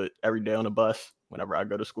listen to it every day on the bus whenever I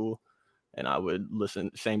go to school. And I would listen,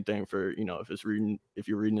 same thing for, you know, if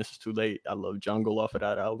you're reading This Is Too Late. I love Jungle off of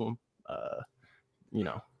that album. You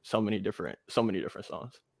know, so many different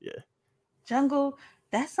songs. Yeah. Jungle,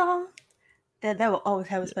 that song, that will always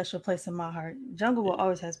have a special place in my heart. Jungle will Yeah.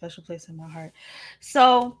 always have a special place in my heart.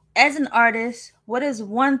 So, as an artist, what is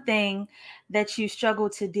one thing that you struggle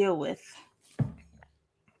to deal with?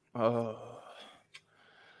 Oh.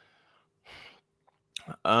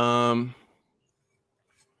 Um,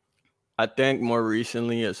 I think more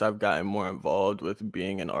recently, as I've gotten more involved with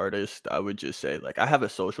being an artist, I would just say like I have a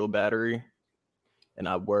social battery, and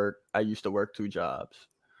I used to work two jobs.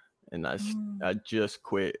 And I just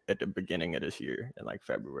quit at the beginning of this year in like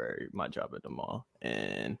February, my job at the mall.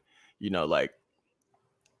 And you know, like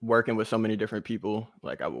working with so many different people,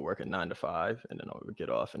 like I would work at 9 to 5, and then I would get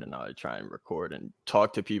off, and then I would try and record and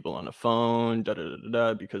talk to people on the phone,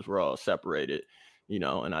 because we're all separated, you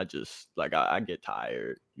know. And I just like I get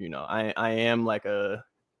tired, you know. I am like a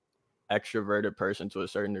extroverted person to a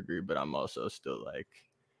certain degree, but I'm also still like,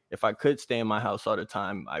 if I could stay in my house all the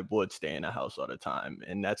time, I would stay in the house all the time.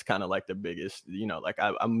 And that's kind of like the biggest, you know, like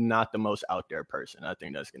I'm not the most out there person. I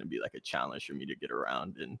think that's going to be like a challenge for me to get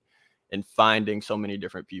around and finding so many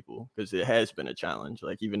different people, because it has been a challenge.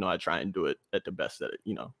 Like even though I try and do it at the best that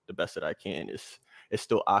the best that I can, it's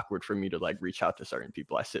still awkward for me to like reach out to certain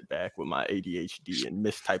people. I sit back with my ADHD and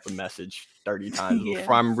mistype a message 30 times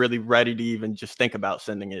before I'm really ready to even just think about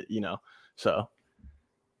sending it, you know. So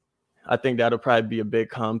I think that'll probably be a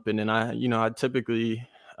big hump. And then I typically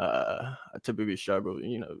struggle,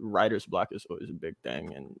 you know. Writer's block is always a big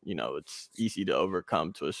thing, and you know, it's easy to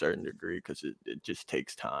overcome to a certain degree because it just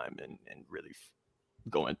takes time and really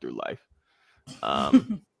going through life.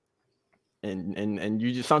 Um, and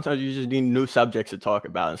you just sometimes you just need new subjects to talk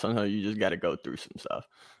about, and sometimes you just got to go through some stuff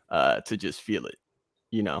to just feel it,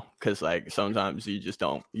 you know, because like sometimes you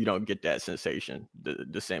don't get that sensation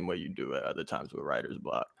the same way you do at other times with writer's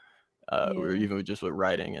block, or even just with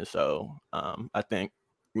writing. And so I think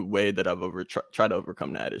the way that I've tried to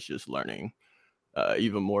overcome that is just learning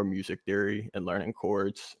even more music theory and learning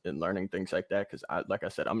chords and learning things like that, because like I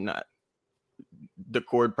said, I'm not the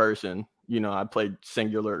chord person. You know, I played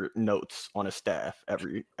singular notes on a staff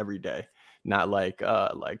every day, not like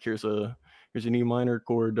here's an E minor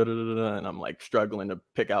chord, da, da, da, da, and I'm like struggling to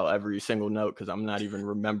pick out every single note because I'm not even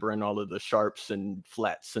remembering all of the sharps and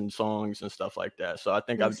flats and songs and stuff like that. So I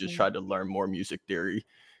think I've just tried to learn more music theory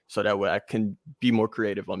so that way I can be more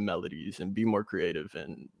creative on melodies and be more creative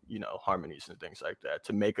in, you know, harmonies and things like that,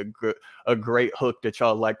 to make a great hook that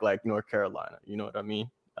y'all like North Carolina. You know what I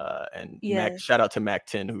mean? And Mac, shout out to Mac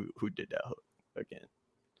 10 who did that hook again.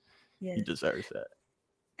 He deserves that.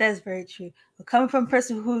 That's very true. But coming from a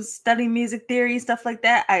person who's studying music theory and stuff like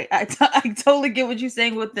that, I totally get what you're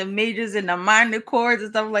saying with the majors and the minor chords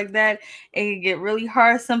and stuff like that. It can get really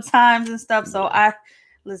hard sometimes and stuff. So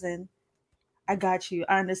listen, I got you.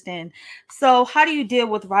 I understand. So how do you deal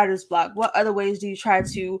with writer's block? What other ways do you try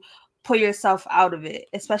to pull yourself out of it,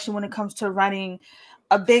 especially when it comes to writing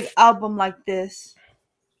a big album like this?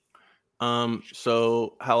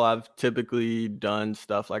 So how I've typically done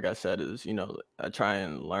stuff, like I said, is, I try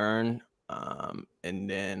and learn. And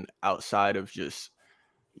then outside of just,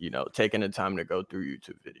 taking the time to go through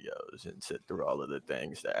YouTube videos and sit through all of the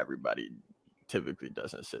things that everybody typically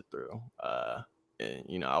doesn't sit through.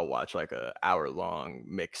 And I'll watch like a hour long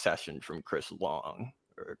mix session from Chris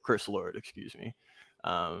Lord, excuse me.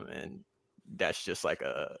 And that's just like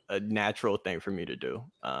a natural thing for me to do.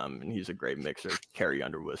 And he's a great mixer, Carrie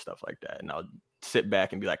Underwood, stuff like that. And I'll sit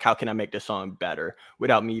back and be like, how can I make this song better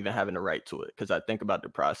without me even having to write to it? Because I think about the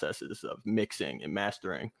processes of mixing and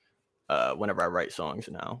mastering whenever I write songs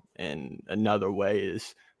now. And another way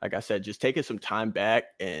is, like I said, just taking some time back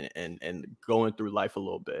and going through life a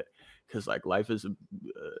little bit. Because like life is,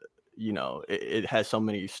 it has so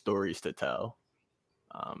many stories to tell.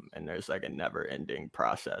 And there's like a never ending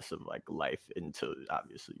process of like life until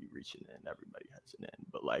obviously you reach an end. Everybody has an end.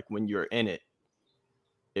 But like when you're in it,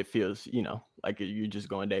 it feels, like you're just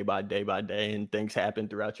going day by day by day, and things happen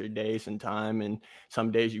throughout your days and time. And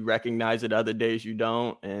some days you recognize it, other days you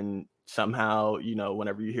don't. And somehow,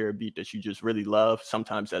 whenever you hear a beat that you just really love,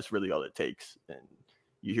 sometimes that's really all it takes. And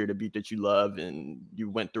you hear the beat that you love and you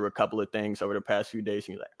went through a couple of things over the past few days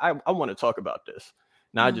and you're like, I want to talk about this.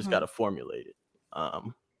 Now I just got to formulate it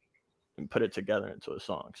and put it together into a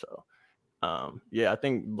song. So I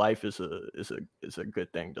think life is a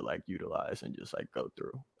good thing to like utilize and just like go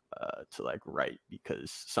through to like write,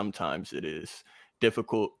 because sometimes it is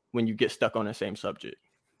difficult when you get stuck on the same subject.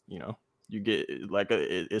 You get like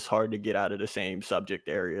it's hard to get out of the same subject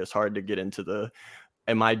area. It's hard to get into the,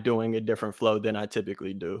 am I doing a different flow than I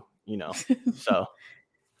typically do? So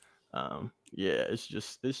it's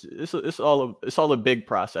just it's all a big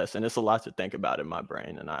process, and it's a lot to think about in my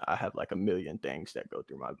brain, and I have like a million things that go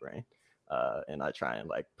through my brain, and I try and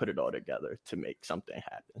like put it all together to make something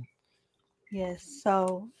happen. Yes.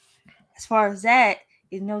 So as far as that,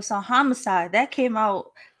 song Homicide that came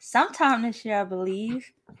out sometime this year, I believe.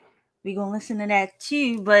 We're gonna listen to that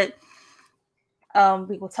too, but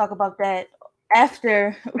we will talk about that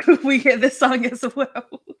after we hear this song as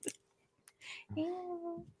well.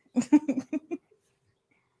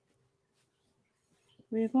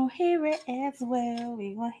 We're gonna hear it as well.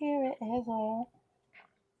 We're gonna hear it as well.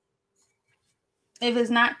 If it's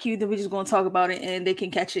not cute, then we're just gonna talk about it and they can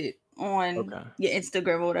catch it on your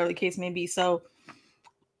Instagram or whatever the case may be. So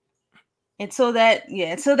until that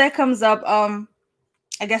comes up,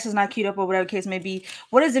 I guess it's not queued up or whatever the case may be.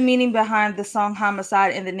 What is the meaning behind the song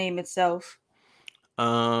Homicide and the name itself?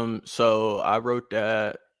 So I wrote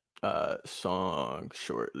that song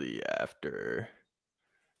shortly after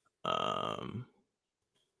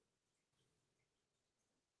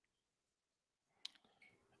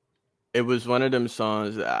it was one of them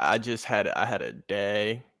songs that I had a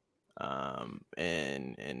day,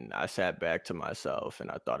 and I sat back to myself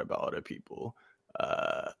and I thought about other people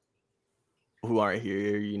who aren't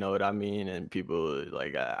here, you know what I mean? And people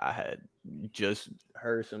like I had just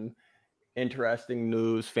heard some interesting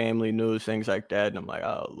news, family news, things like that, and I'm like,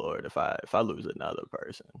 oh Lord, if I lose another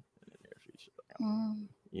person in the near future,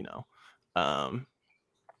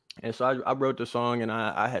 and so I wrote the song, and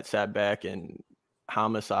I had sat back, and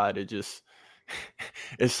Homicide, it just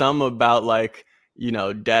it's something about like,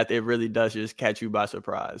 death. It really does just catch you by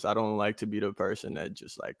surprise. I don't like to be the person that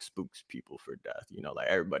just like spooks people for death. Like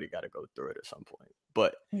everybody got to go through it at some point.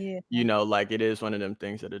 But like it is one of them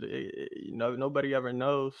things that nobody ever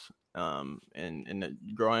knows. And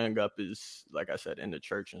growing up is, like I said, in the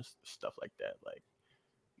church and stuff like that. Like,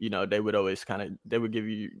 they would always they would give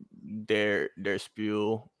you their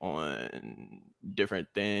spiel on different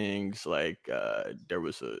things. Like there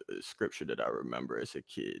was a scripture that I remember as a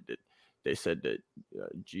kid that they said that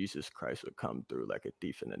Jesus Christ would come through like a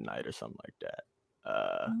thief in the night or something like that,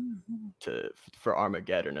 for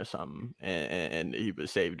Armageddon or something, and he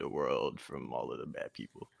would save the world from all of the bad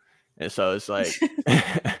people. And so it's like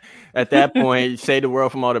at that point, save the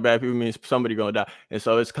world from all the bad people means somebody gonna die. And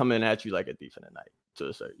so it's coming at you like a thief in the night.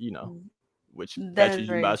 So, which catches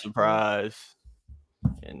you by surprise.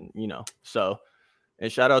 And, so,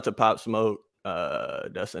 and shout out to Pop Smoke.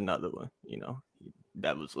 That's another one,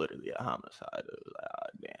 that was literally a homicide. It was like, oh,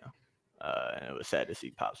 damn. And it was sad to see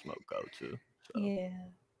Pop Smoke go too. So. Yeah.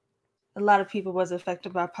 A lot of people was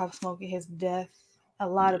affected by Pop Smoke and his death. A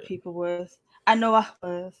lot of people was. I know I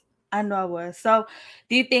was. I know I was. So,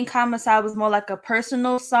 do you think Homicide was more like a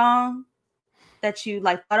personal song that you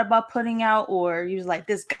like thought about putting out, or you was like,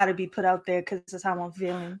 this got to be put out there because this is how I'm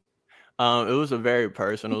feeling? It was a very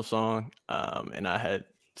personal song. And I had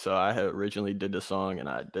originally did the song, and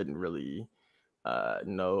I didn't really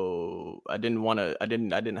no, I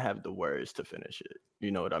didn't have the words to finish it. You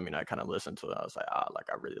know what I mean? I kind of listened to it. I was like, like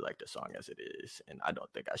I really like the song as it is, and I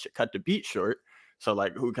don't think I should cut the beat short. So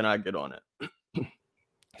like, who can I get on it?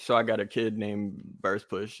 So I got a kid named Burst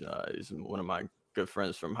Push. He's one of my good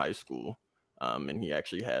friends from high school. And he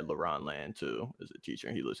actually had LaRon Land too as a teacher,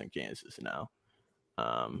 and he lives in Kansas now.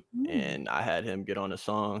 And I had him get on a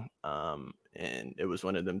song. And it was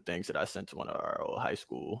one of them things that I sent to one of our old high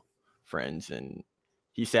school friends, and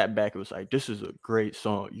he sat back and was like, "This is a great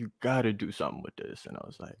song. You got to do something with this." And I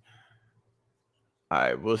was like, "All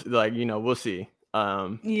right, we'll see."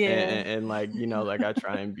 And like, like I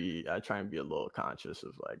try and be a little conscious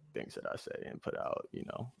of like things that I say and put out,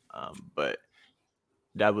 but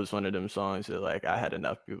that was one of them songs that like I had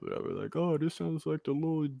enough people that were like, "Oh, this sounds like the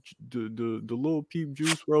little Peep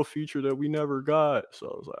Juice World feature that we never got." So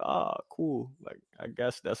I was like, cool. Like I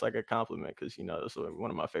guess that's like a compliment because that's like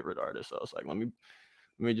one of my favorite artists. So I was like, let me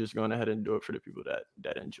just go ahead and do it for the people that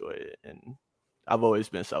enjoy it. And I've always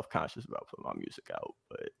been self-conscious about putting my music out,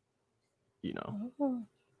 but Oh,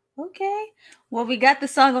 okay. Well, we got the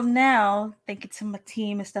song of now. Thank you to my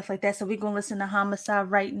team and stuff like that. So we're gonna listen to Homicide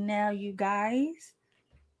right now, you guys.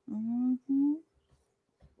 Mm-hmm.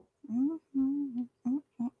 Mm-hmm.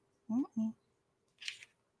 Mm-hmm. Mm-hmm.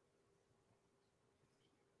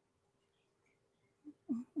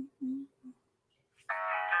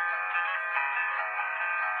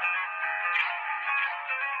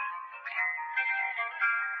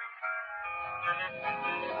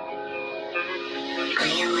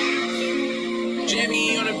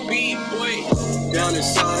 Jimmy on the beat, boy. Down the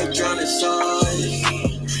side, down the side.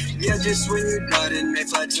 Yeah, just when you got it, they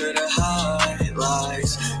fly to the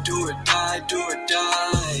highlights. Do or die, do or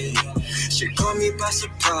die. She caught me by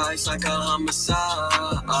surprise like a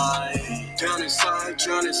homicide. Down the side,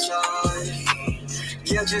 down the side.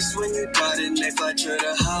 Yeah, just when you got it, they fly to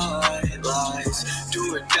the highlights.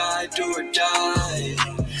 Do or die, do or die.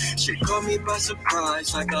 She caught me by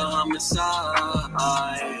surprise like a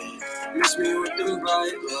homicide. Miss me with them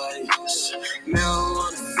bright lights.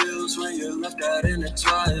 Marijuana feels when you're left out in the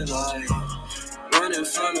twilight. Running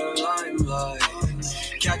from the limelight.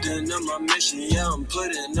 Captain of my mission, yeah, I'm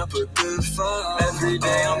putting up a good fight. Every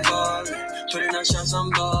day I'm ballin', putting out shots, I'm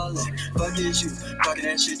ballin'. Fuck is you, talking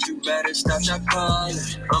that shit, you better stop your calling.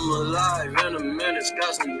 I'm alive in a minute,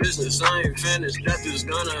 got some business, I ain't finished. Death is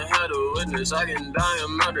gonna have a witness, I can die,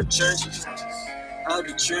 I'm out of trenches. Out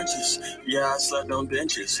the trenches, yeah, I slept on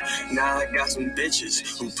benches. Now I got some bitches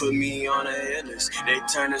who put me on a hit list. They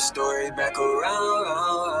turn the story back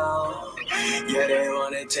around. Yeah, they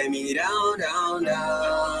wanna take me down, down,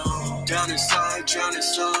 down. Down the side, down the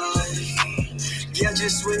side. Yeah,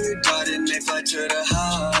 just when you thought it, they fly to the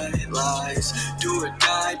highlights. Do or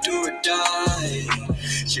die, do or die.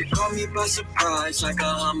 She caught me by surprise like a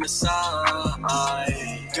homicide.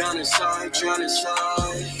 Down the side, down the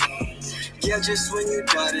side. Yeah, just when you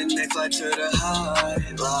got it, they fly to the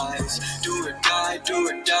highlights. Do or die, do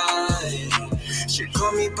or die. She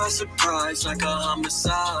caught me by surprise like a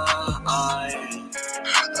homicide.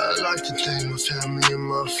 I like to thank my family and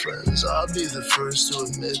my friends. I'll be the first to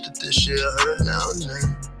admit that this shit hurt now and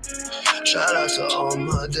then. Shout out to all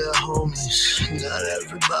my dear homies. Not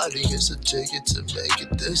everybody gets a ticket to make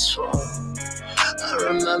it this far. I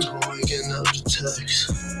remember waking up to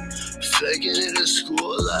text, faking it at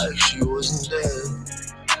school like she wasn't dead.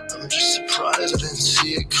 I'm just surprised I didn't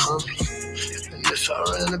see it coming. And if I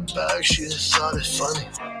ran it back, she'd have thought it funny.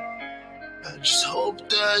 I just hope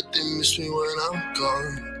that they miss me when I'm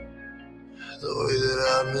gone, the way that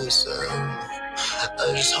I miss them. I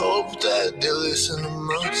just hope that they listen to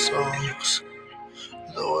my songs,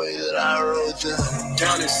 the way that I wrote them.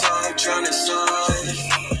 Down the side, down the side.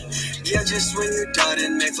 Yeah, just when you got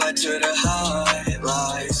it, they fly to the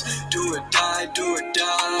highlights. Do or die, do or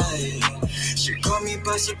die. She caught me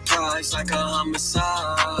by surprise like a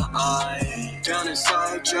homicide. Down the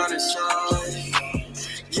side, down the side.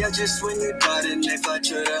 Yeah, just when you got it, they fly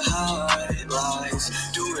to the highlights.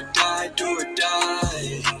 Do or die, do or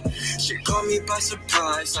die. She caught me by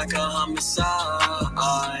surprise like a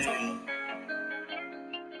homicide.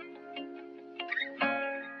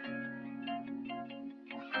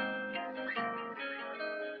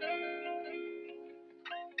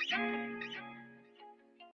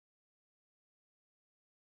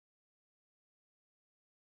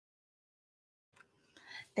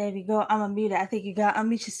 There we go. I'm gonna mute it. I think you got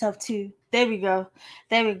unmute yourself too. There we go.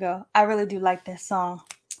 There we go. I really do like that song.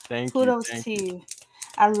 Thank you, Kudos thank to you. you.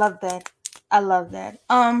 I love that. I love that.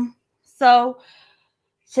 So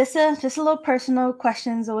just a little personal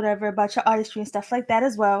questions or whatever about your artistry and stuff like that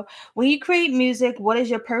as well. When you create music, what is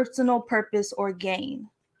your personal purpose or gain?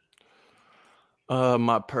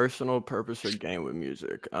 My personal purpose or gain with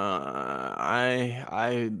music.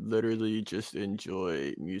 I literally just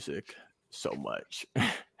enjoy music so much.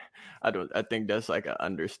 I think that's like an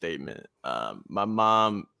understatement. My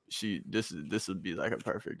mom, this would be like a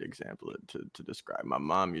perfect example to describe. My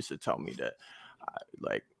mom used to tell me that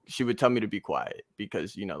like she would tell me to be quiet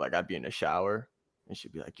because like I'd be in the shower and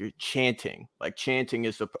she'd be like, "You're chanting." Like chanting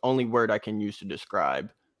is the only word I can use to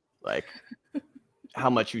describe like how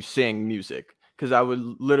much you sing music, because I would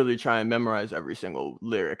literally try and memorize every single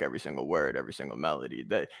lyric, every single word, every single melody,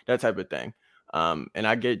 that type of thing. And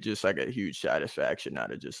I get just like a huge satisfaction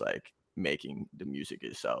out of just like making the music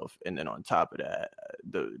itself. And then on top of that,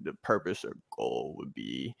 the purpose or goal would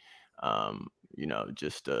be,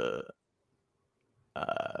 just to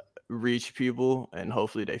uh, reach people and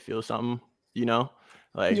hopefully they feel something, you know?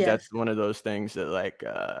 Like that's Yes. one of those things that like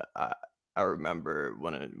I remember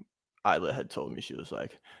when Isla had told me, she was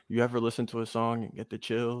like, "You ever listen to a song and get the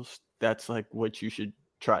chills? That's like what you should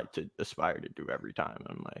try to aspire to do every time." And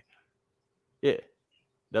I'm like, "Yeah,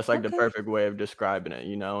 that's like the Okay. perfect way of describing it,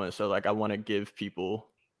 you know?" And so like I want to give people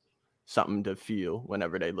something to feel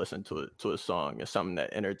whenever they listen to a song. It's something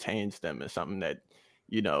that entertains them. It's something that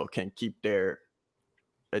can keep their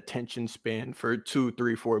attention span for 2,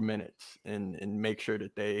 3, 4 minutes, and make sure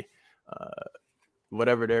that they uh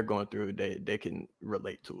whatever they're going through, they can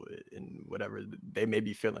relate to it, and whatever they may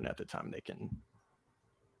be feeling at the time, they can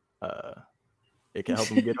uh it can help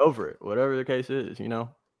them get over it, whatever the case is,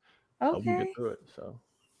 help them get Okay. through it. So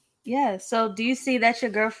Yeah. So do you see that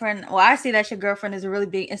your girlfriend, well, I see that your girlfriend is a really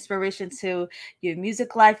big inspiration to your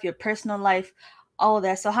music life, your personal life, all of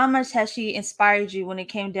that. So how much has she inspired you when it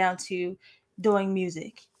came down to doing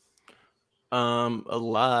music? a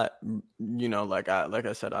lot. Like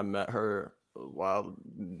I said, I met her a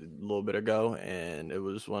little bit ago, and it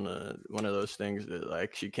was one of those things that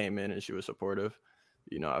like she came in and she was supportive.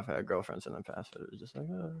 I've had girlfriends in the past that was just like,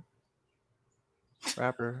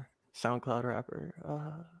 rapper, SoundCloud rapper.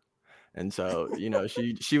 And so,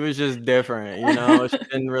 she was just different, she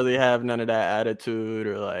didn't really have none of that attitude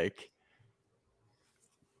or like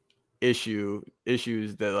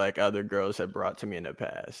issues that like other girls had brought to me in the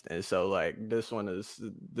past. And so like this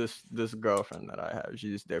girlfriend that I have,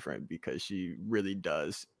 she's different because she really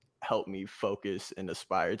does help me focus and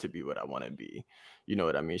aspire to be what I want to be. You know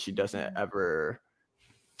what I mean? She doesn't ever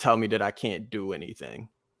tell me that I can't do anything.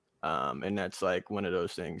 And that's like one of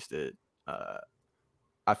those things that uh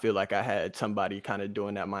I feel like I had somebody kind of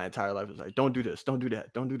doing that my entire life. It was like, "Don't do this, don't do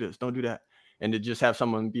that, don't do this, don't do that." And to just have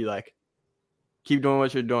someone be like, "Keep doing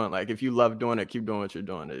what you're doing. Like if you love doing it, keep doing what you're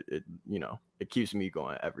doing." It keeps me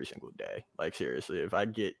going every single day. Like seriously, if I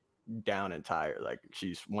get down and tired, like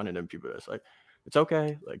she's one of them people that's like, "It's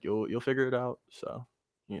okay. Like you'll figure it out." So,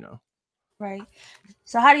 you know. Right.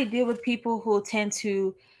 So how do you deal with people who tend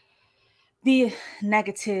to be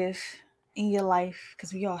negative in your life?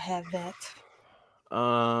 Because we all have that.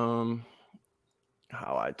 Um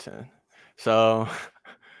how I tend. So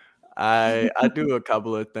I do a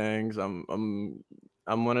couple of things. I'm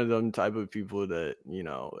one of them type of people that,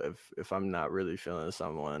 if I'm not really feeling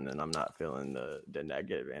someone and I'm not feeling the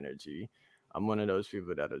negative energy, I'm one of those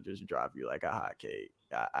people that'll just drop you like a hot cake.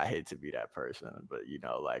 I hate to be that person, but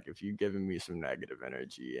like if you giving me some negative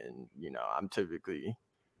energy, and I'm typically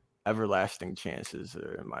everlasting chances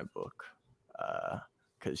are in my book.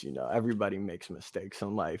 Because everybody makes mistakes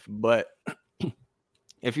in life, but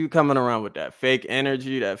if you coming around with that fake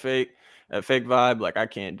energy, that fake vibe, like I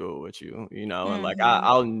can't do it with you, and like Mm-hmm.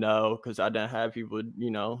 I'll know because I didn't have people,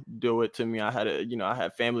 do it to me. I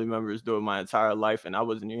had family members do it my entire life, and I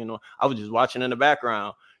wasn't, I was just watching in the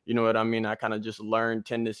background. You know what I mean? I kind of just learned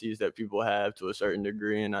tendencies that people have to a certain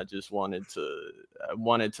degree, and I wanted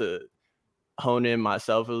to hone in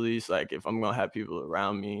myself at least. Like if I'm gonna have people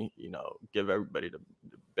around me, give everybody the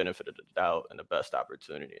benefit of the doubt and the best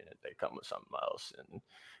opportunity, and if they come with something else, and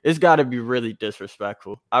it's got to be really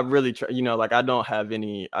disrespectful. I really try, like I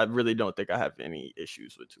really don't think I have any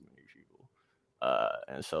issues with too many people.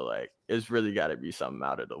 And so like it's really got to be something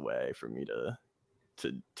out of the way for me to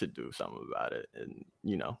do something about it. And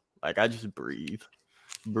like I just breathe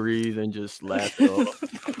and just laugh it off,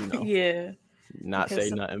 you know Yeah. not Because say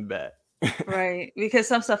nothing bad. right, because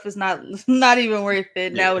some stuff is not even worth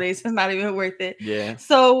it Yeah. nowadays. It's not even worth it. Yeah.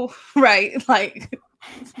 So right, like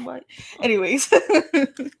What? Anyways,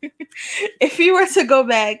 if you were to go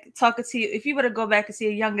back talking to you, if you were to go back and see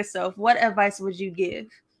your younger self, what advice would you give?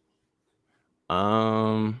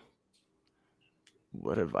 What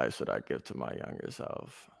advice would I give to my younger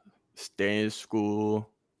self? Stay in school.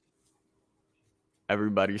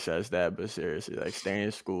 Everybody says that, but seriously, like stay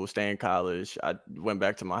in school, stay in college. I went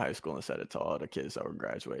back to my high school and said it to all the kids that were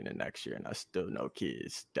graduating the next year, and I still know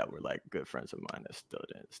kids that were like good friends of mine that still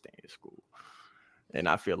didn't stay in school. And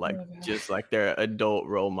I feel like just like their adult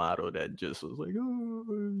role model that just was like, oh,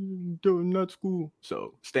 not school.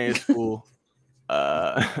 So stay in school.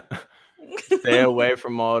 Uh, stay away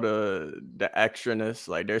from all the extraness.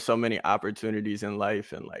 Like there's so many opportunities in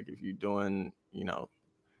life, and like if you're doing,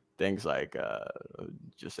 things like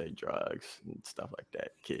just say drugs and stuff like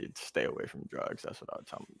that, kids stay away from drugs. That's what I would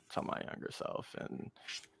tell my younger self. And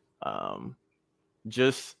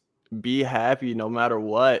just be happy no matter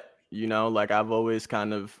what. Like I've always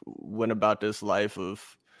kind of went about this life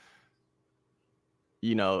of,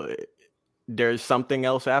 you know there's something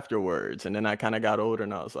else afterwards. And then I kind of got older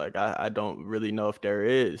and I was like, I don't really know if there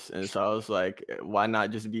is. And so I was like, why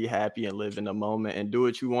not just be happy and live in the moment and do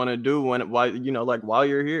what you want to do while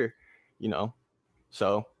you're here,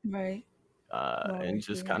 so Right. and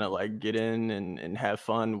just kind of like get in and have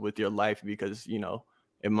fun with your life, because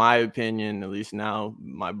in my opinion, at least now,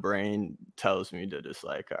 my brain tells me that it's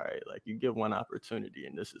like, all right, like you get one opportunity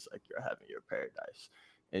and this is like you're having your paradise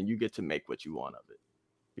and you get to make what you want of it.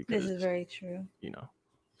 Because This is very true.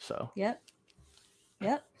 So Yep.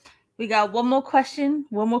 We got one more question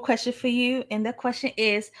for you. And the question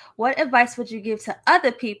is, what advice would you give to other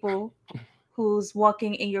people who's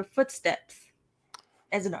walking in your footsteps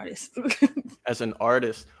as an artist? As an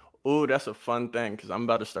artist, oh, that's a fun thing, because I'm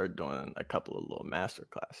about to start doing a couple of little master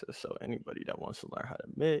classes. So anybody that wants to learn how to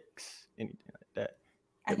mix, anything like that,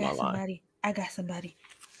 I got somebody.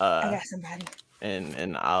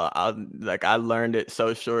 And I'll like, I learned it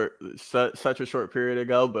such a short period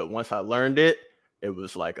ago, but once I learned it, it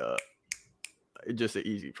was like just an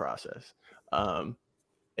easy process. And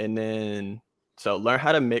then so learn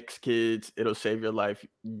how to mix, kids. It'll save your life.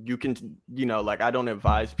 You can, like I don't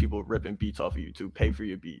advise people ripping beats off of YouTube. Pay for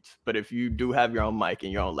your beats. But if you do have your own mic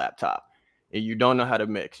and your own laptop and you don't know how to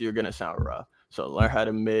mix, you're gonna sound rough. So learn how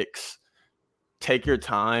to mix. Take your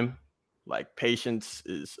time. Like patience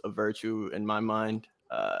is a virtue in my mind.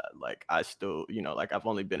 Like I still, like I've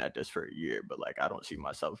only been at this for a year, but like I don't see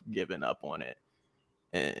myself giving up on it.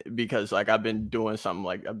 And because like I've been doing something,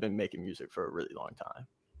 like I've been making music for a really long time.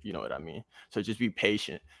 You know what I mean? So just be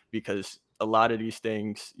patient, because a lot of these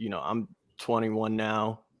things, I'm 21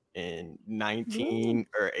 now, and 19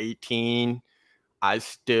 or 18, I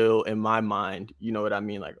still, in my mind, you know what I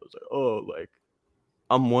mean? Like I was like, oh, like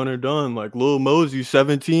I'm one and done. Like Lil Mosey,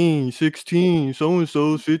 17, 16,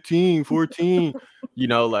 so-and-so, 15, 14,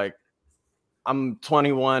 like I'm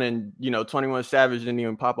 21, and 21 Savage didn't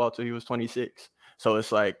even pop out till he was 26. So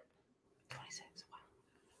it's like, 26.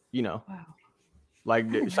 Wow. Like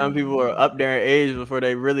some people are up there in age before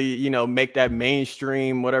they really, make that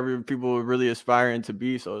mainstream, whatever people are really aspiring to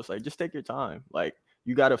be. So it's like, just take your time. Like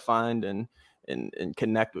you got to find and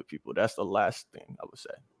connect with people. That's the last thing I would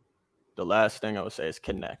say. The last thing I would say is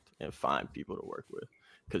connect and find people to work with,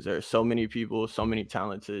 because there are so many people, so many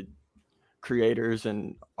talented creators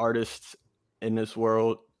and artists in this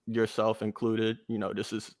world, yourself included.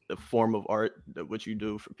 This is a form of art, that what you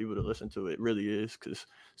do for people to listen to. It really is, because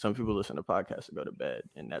some people listen to podcasts to go to bed,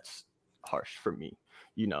 and that's harsh for me.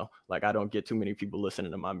 Like I don't get too many people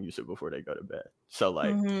listening to my music before they go to bed. So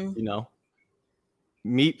like,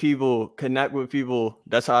 meet people, connect with people.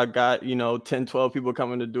 That's how I got 10, 12 people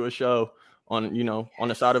coming to do a show on on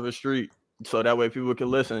the side of a street, so that way people can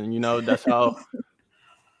listen.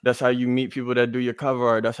 That's how you meet people that do your cover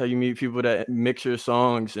art. That's how you meet people that mix your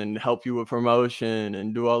songs and help you with promotion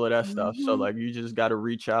and do all of that stuff. So like, you just got to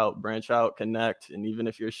reach out, branch out, connect. And even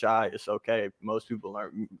if you're shy, it's okay. Most people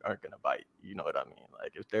aren't going to bite. You know what I mean?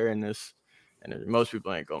 Like if they're in this, and most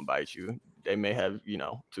people ain't going to bite you. They may have,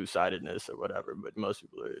 two-sidedness or whatever, but most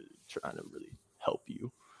people are trying to really help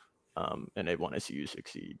you. And they want to see you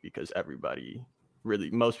succeed, because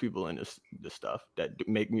most people in this stuff that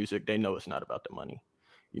make music, they know it's not about the money.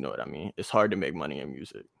 You know what I mean? It's hard to make money in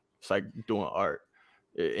music. It's like doing art.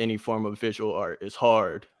 Any form of visual art is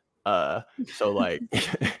hard. So like,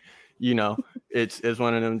 it's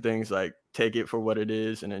one of them things, like take it for what it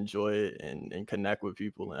is and enjoy it, and connect with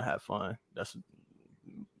people and have fun. That's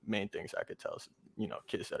main things I could tell,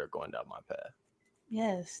 kids that are going down my path.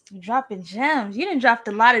 Yes, dropping gems. You done dropped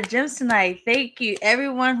a lot of gems tonight. Thank you,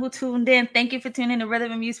 everyone who tuned in. Thank you for tuning in to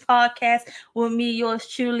Rhythm Muse podcast with me, yours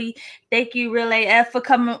truly. Thank you, Real AF, for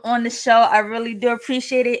coming on the show. I really do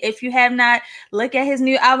appreciate it. If you have not, look at his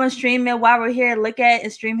new album, stream it while we're here. Look at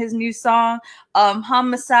and stream his new song,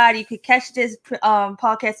 Homicide. You could catch this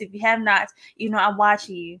podcast if you have not. You know, I'm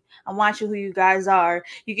watching you. I'm watching who you guys are.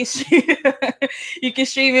 You can stream, you can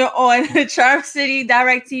stream it on Charm City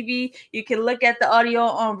Direct TV. You can look at the audio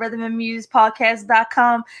on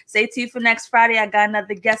rhythmandmusepodcast.com. Stay tuned for next Friday. I got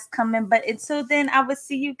another guest coming. But until then, I will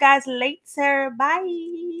see you guys later.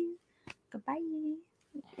 Bye. Goodbye.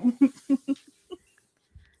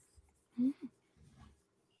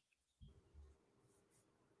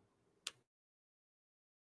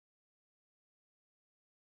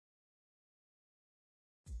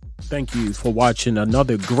 Thank you for watching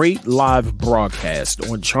another great live broadcast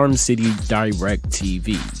on Charm City Direct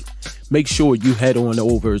TV. Make sure you head on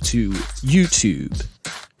over to YouTube,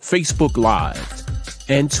 Facebook Live,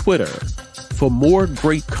 and Twitter for more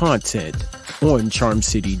great content on Charm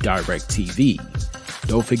City Direct TV.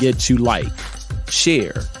 Don't forget to like,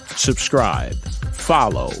 share, subscribe,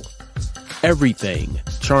 follow everything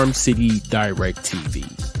Charm City Direct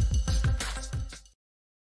TV.